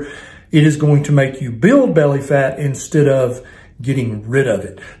sugar. It is going to make you build belly fat instead of getting rid of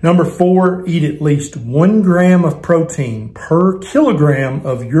it. Number 4, eat at least 1 gram of protein per kilogram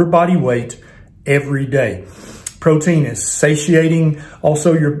of your body weight every day. Protein is satiating.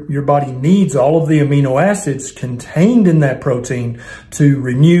 Also, your body needs all of the amino acids contained in that protein to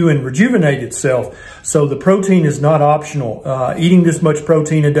renew and rejuvenate itself. So the protein is not optional. Eating this much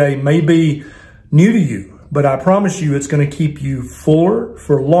protein a day may be new to you, but I promise you it's going to keep you fuller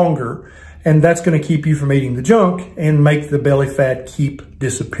for longer, and that's going to keep you from eating the junk and make the belly fat keep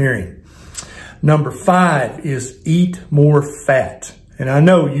disappearing. Number 5 is eat more fat. And I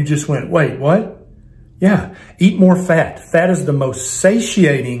know you just went, wait, what? Yeah, eat more fat. Fat is the most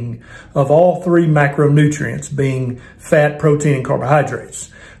satiating of all 3 macronutrients, being fat, protein, and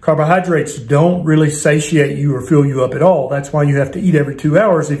carbohydrates. Carbohydrates don't really satiate you or fill you up at all. That's why you have to eat every 2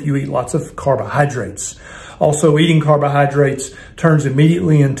 hours if you eat lots of carbohydrates. Also, eating carbohydrates turns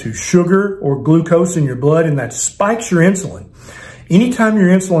immediately into sugar or glucose in your blood, and that spikes your insulin. Anytime your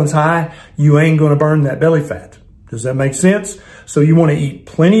insulin's high, you ain't going to burn that belly fat. Does that make sense? So you want to eat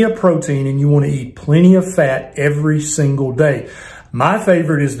plenty of protein and you want to eat plenty of fat every single day. My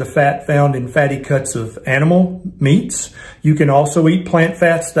favorite is the fat found in fatty cuts of animal meats. You can also eat plant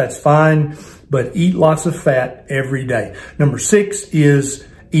fats, that's fine, but eat lots of fat every day. Number 6 is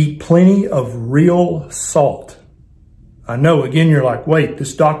eat plenty of real salt. I know, again, you're like, wait,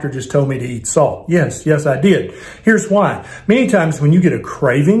 this doctor just told me to eat salt. Yes, I did. Here's why. Many times when you get a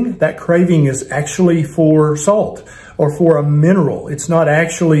craving, that craving is actually for salt or for a mineral. It's not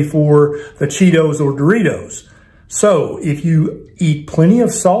actually for the Cheetos or Doritos. So if you eat plenty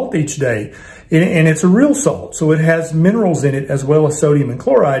of salt each day, and it's a real salt, so it has minerals in it as well as sodium and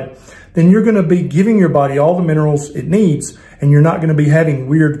chloride, then you're going to be giving your body all the minerals it needs, and you're not going to be having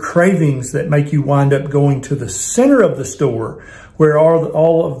weird cravings that make you wind up going to the center of the store where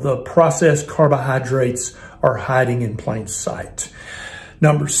all of the processed carbohydrates are hiding in plain sight.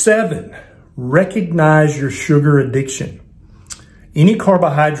 Number 7, recognize your sugar addiction. Any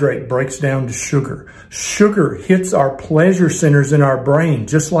carbohydrate breaks down to sugar. Sugar hits our pleasure centers in our brain,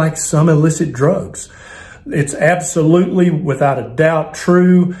 just like some illicit drugs. It's absolutely, without a doubt,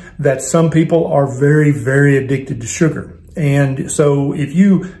 true that some people are very, very addicted to sugar. And so if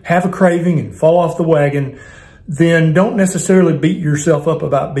you have a craving and fall off the wagon, then don't necessarily beat yourself up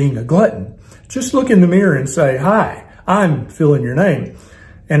about being a glutton. Just look in the mirror and say, hi, I'm fill in your name,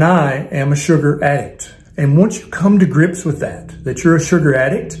 and I am a sugar addict. And once you come to grips with that you're a sugar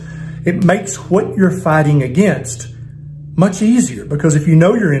addict, it makes what you're fighting against much easier, because if you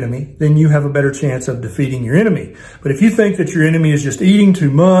know your enemy, then you have a better chance of defeating your enemy. But if you think that your enemy is just eating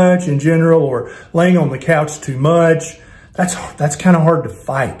too much in general or laying on the couch too much, that's kind of hard to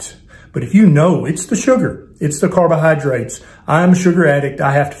fight. But if you know it's the sugar, it's the carbohydrates, I'm a sugar addict,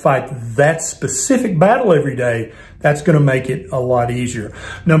 I have to fight that specific battle every day, that's going to make it a lot easier.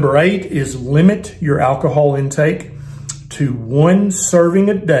 Number 8 is limit your alcohol intake to 1 serving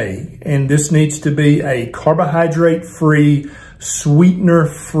a day, and this needs to be a carbohydrate-free,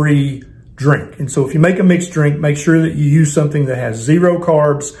 sweetener-free drink. And so if you make a mixed drink, make sure that you use something that has 0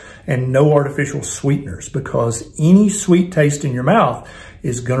 carbs and no artificial sweeteners, because any sweet taste in your mouth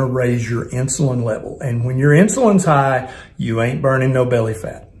is going to raise your insulin level. And when your insulin's high, you ain't burning no belly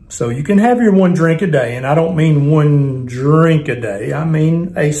fat. So you can have your 1 drink a day, and I don't mean 1 drink a day. I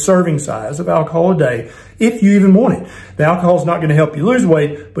mean a serving size of alcohol a day, if you even want it. The alcohol's not going to help you lose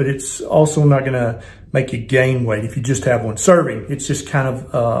weight, but it's also not going to make you gain weight if you just have 1 serving. It's just kind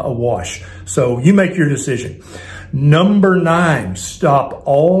of a wash. So you make your decision. Number 9, stop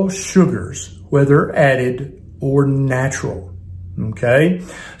all sugars, whether added or natural. Okay,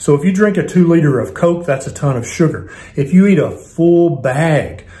 so if you drink a 2 liter of Coke, that's a ton of sugar. If you eat a full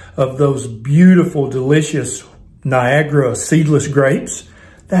bag of those beautiful, delicious Niagara seedless grapes,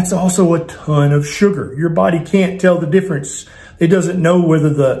 that's also a ton of sugar. Your body can't tell the difference. It doesn't know whether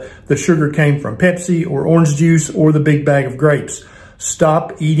the sugar came from Pepsi or orange juice or the big bag of grapes.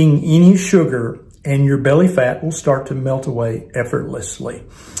 Stop eating any sugar and your belly fat will start to melt away effortlessly.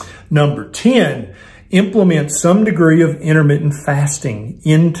 Number 10, implement some degree of intermittent fasting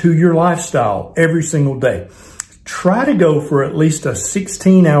into your lifestyle every single day. Try to go for at least a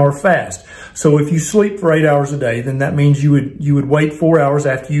 16-hour fast. So if you sleep for 8 hours a day, then that means you would wait 4 hours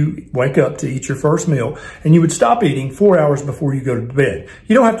after you wake up to eat your first meal, and you would stop eating 4 hours before you go to bed.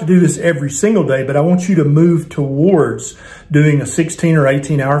 You don't have to do this every single day, but I want you to move towards doing a 16 or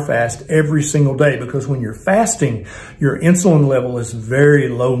 18-hour fast every single day, because when you're fasting, your insulin level is very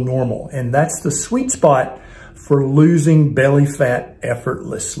low normal, and that's the sweet spot for losing belly fat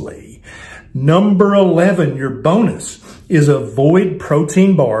effortlessly. Number 11, your bonus, is avoid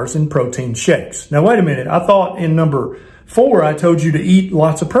protein bars and protein shakes. Now, wait a minute. I thought in number 4, I told you to eat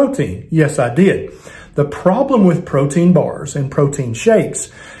lots of protein. Yes, I did. The problem with protein bars and protein shakes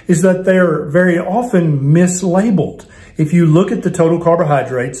is that they're very often mislabeled. If you look at the total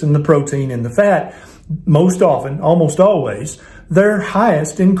carbohydrates and the protein and the fat, most often, almost always, they're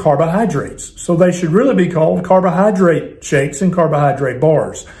highest in carbohydrates. So they should really be called carbohydrate shakes and carbohydrate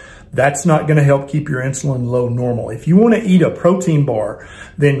bars. That's not going to help keep your insulin low normal. If you want to eat a protein bar,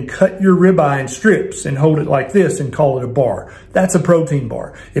 then cut your ribeye in strips and hold it like this and call it a bar. That's a protein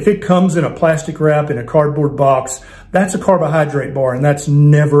bar. If it comes in a plastic wrap in a cardboard box, that's a carbohydrate bar, and that's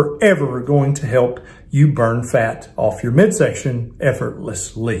never, ever going to help you burn fat off your midsection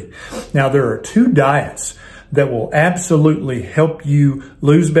effortlessly. Now, there are two diets that will absolutely help you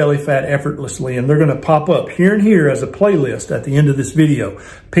lose belly fat effortlessly, and they're going to pop up here and here as a playlist at the end of this video.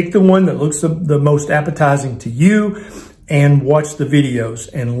 Pick the one that looks the most appetizing to you and watch the videos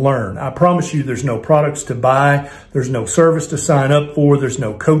and learn. I promise you there's no products to buy, there's no service to sign up for, there's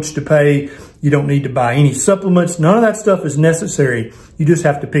no coach to pay, you don't need to buy any supplements, none of that stuff is necessary. You just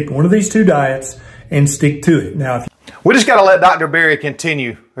have to pick one of these two diets and stick to it. Now, we just got to let Dr. Berry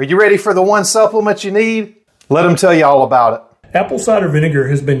continue. Are you ready for the one supplement you need? Let him tell you all about it. Apple cider vinegar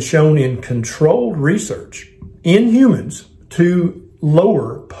has been shown in controlled research in humans to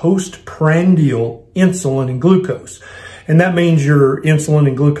lower postprandial insulin and glucose. And that means your insulin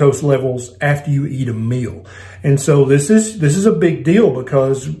and glucose levels after you eat a meal. And so this is a big deal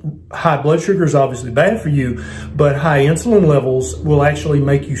because high blood sugar is obviously bad for you, but high insulin levels will actually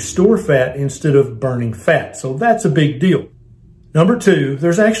make you store fat instead of burning fat. So that's a big deal. Number two,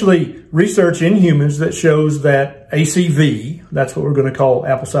 there's actually research in humans that shows that ACV, that's what we're going to call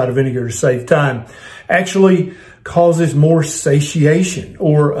apple cider vinegar to save time, actually causes more satiation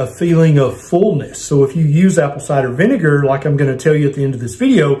or a feeling of fullness. So if you use apple cider vinegar, like I'm going to tell you at the end of this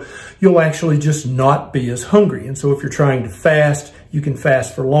video, you'll actually just not be as hungry. And so if you're trying to fast, you can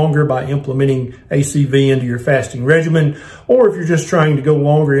fast for longer by implementing ACV into your fasting regimen. Or if you're just trying to go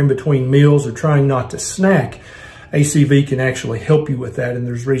longer in between meals or trying not to snack, ACV can actually help you with that, and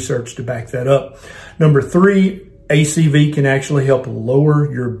there's research to back that up. Number three, ACV can actually help lower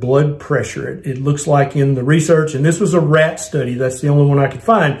your blood pressure. It looks like in the research, and this was a rat study, that's the only one I could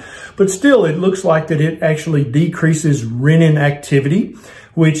find, but still it looks like that it actually decreases renin activity,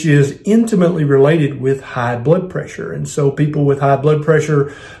 which is intimately related with high blood pressure. And so people with high blood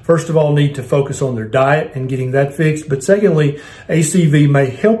pressure, first of all, need to focus on their diet and getting that fixed. But secondly, ACV may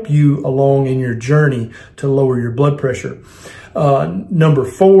help you along in your journey to lower your blood pressure. Number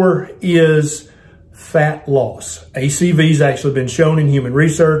four is fat loss. ACV has actually been shown in human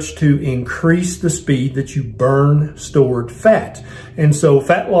research to increase the speed that you burn stored fat. And so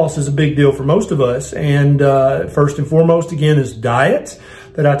fat loss is a big deal for most of us. And first and foremost, again, is diet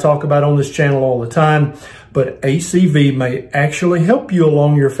that I talk about on this channel all the time. But ACV may actually help you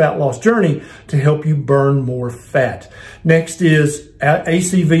along your fat loss journey to help you burn more fat. Next is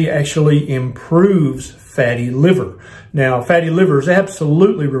ACV actually improves fatty liver. Now, fatty liver is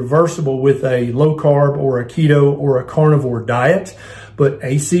absolutely reversible with a low carb or a keto or a carnivore diet. But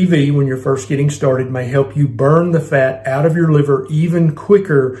ACV, when you're first getting started, may help you burn the fat out of your liver even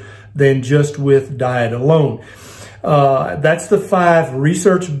quicker than just with diet alone. That's the 5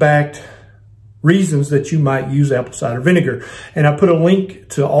 research-backed reasons that you might use apple cider vinegar. And I put a link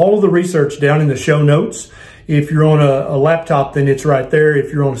to all of the research down in the show notes. If you're on a laptop, then it's right there.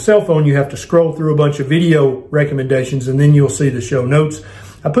 If you're on a cell phone, you have to scroll through a bunch of video recommendations, and then you'll see the show notes.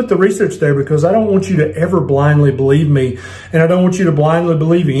 I put the research there because I don't want you to ever blindly believe me, and I don't want you to blindly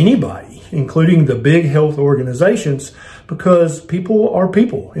believe anybody, including the big health organizations, because people are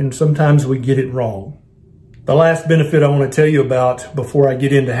people, and sometimes we get it wrong. The last benefit I want to tell you about before I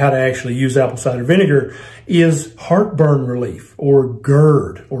get into how to actually use apple cider vinegar is heartburn relief, or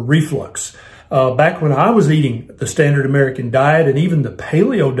GERD, or reflux. Back when I was eating the standard American diet and even the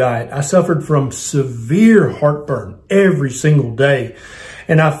paleo diet, I suffered from severe heartburn every single day.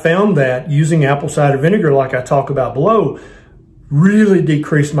 And I found that using apple cider vinegar, like I talk about below, really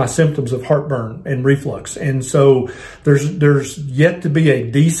decreased my symptoms of heartburn and reflux. And so there's yet to be a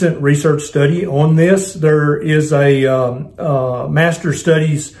decent research study on this. There is a master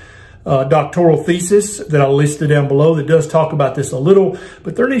studies doctoral thesis that I'll list down below that does talk about this a little,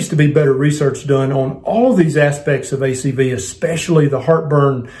 but there needs to be better research done on all these aspects of ACV, especially the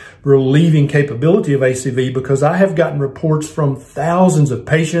heartburn relieving capability of ACV, because I have gotten reports from thousands of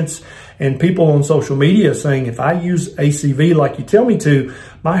patients and people on social media saying, if I use ACV like you tell me to,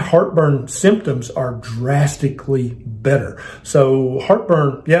 my heartburn symptoms are drastically better. So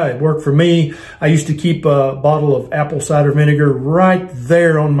heartburn, yeah, it worked for me. I used to keep a bottle of apple cider vinegar right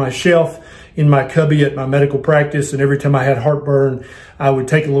there on my shelf in my cubby at my medical practice, and every time I had heartburn, I would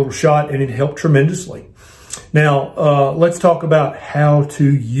take a little shot, and it helped tremendously. Now, let's talk about how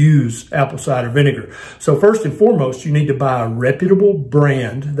to use apple cider vinegar. So first and foremost, you need to buy a reputable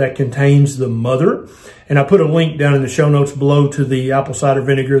brand that contains the mother. And I put a link down in the show notes below to the apple cider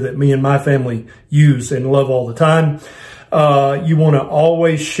vinegar that me and my family use and love all the time. You want to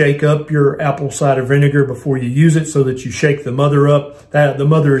always shake up your apple cider vinegar before you use it, so that you shake the mother up. The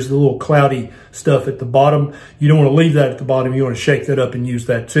mother is the little cloudy stuff at the bottom. You don't want to leave that at the bottom. You want to shake that up and use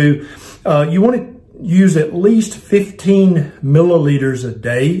that too. You want to use at least 15 milliliters a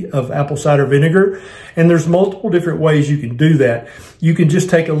day of apple cider vinegar. And there's multiple different ways you can do that. You can just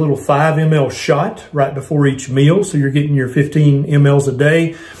take a little 5 ml shot right before each meal, so you're getting your 15 mLs a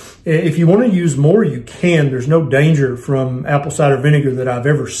day. If you want to use more, you can. There's no danger from apple cider vinegar that I've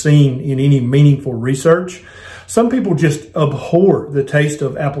ever seen in any meaningful research. Some people just abhor the taste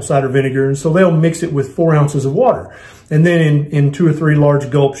of apple cider vinegar, and so they'll mix it with 4 ounces of water. And then in 2 or 3 large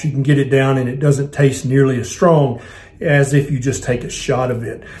gulps, you can get it down, and it doesn't taste nearly as strong as if you just take a shot of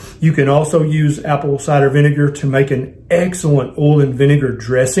it. You can also use apple cider vinegar to make an excellent oil and vinegar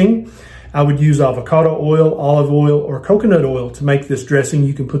dressing. I would use avocado oil, olive oil, or coconut oil to make this dressing.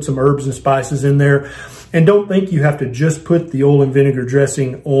 You can put some herbs and spices in there. And don't think you have to just put the oil and vinegar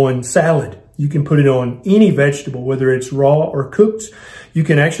dressing on salad. You can put it on any vegetable, whether it's raw or cooked. You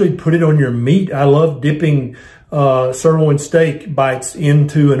can actually put it on your meat. I love dipping sirloin steak bites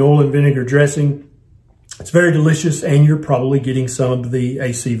into an oil and vinegar dressing. It's very delicious, and you're probably getting some of the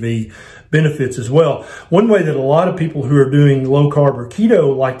ACV benefits as well. One way that a lot of people who are doing low carb or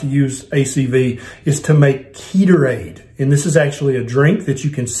keto like to use ACV is to make Ketorade. And this is actually a drink that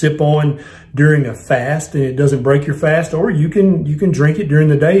you can sip on during a fast, and it doesn't break your fast, or you can drink it during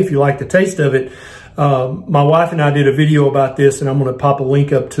the day if you like the taste of it. My wife and I did a video about this, and I'm going to pop a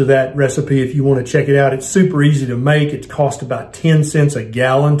link up to that recipe if you want to check it out. It's super easy to make. It costs about 10 cents a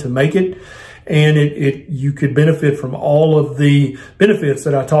gallon to make it. And you could benefit from all of the benefits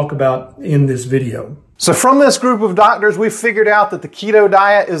that I talk about in this video. So from this group of doctors, we've figured out that the keto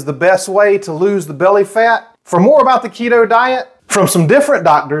diet is the best way to lose the belly fat. For more about the keto diet from some different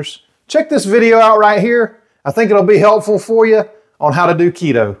doctors, check this video out right here. I think it'll be helpful for you on how to do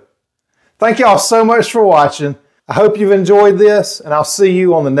keto. Thank y'all so much for watching. I hope you've enjoyed this, and I'll see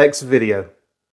you on the next video.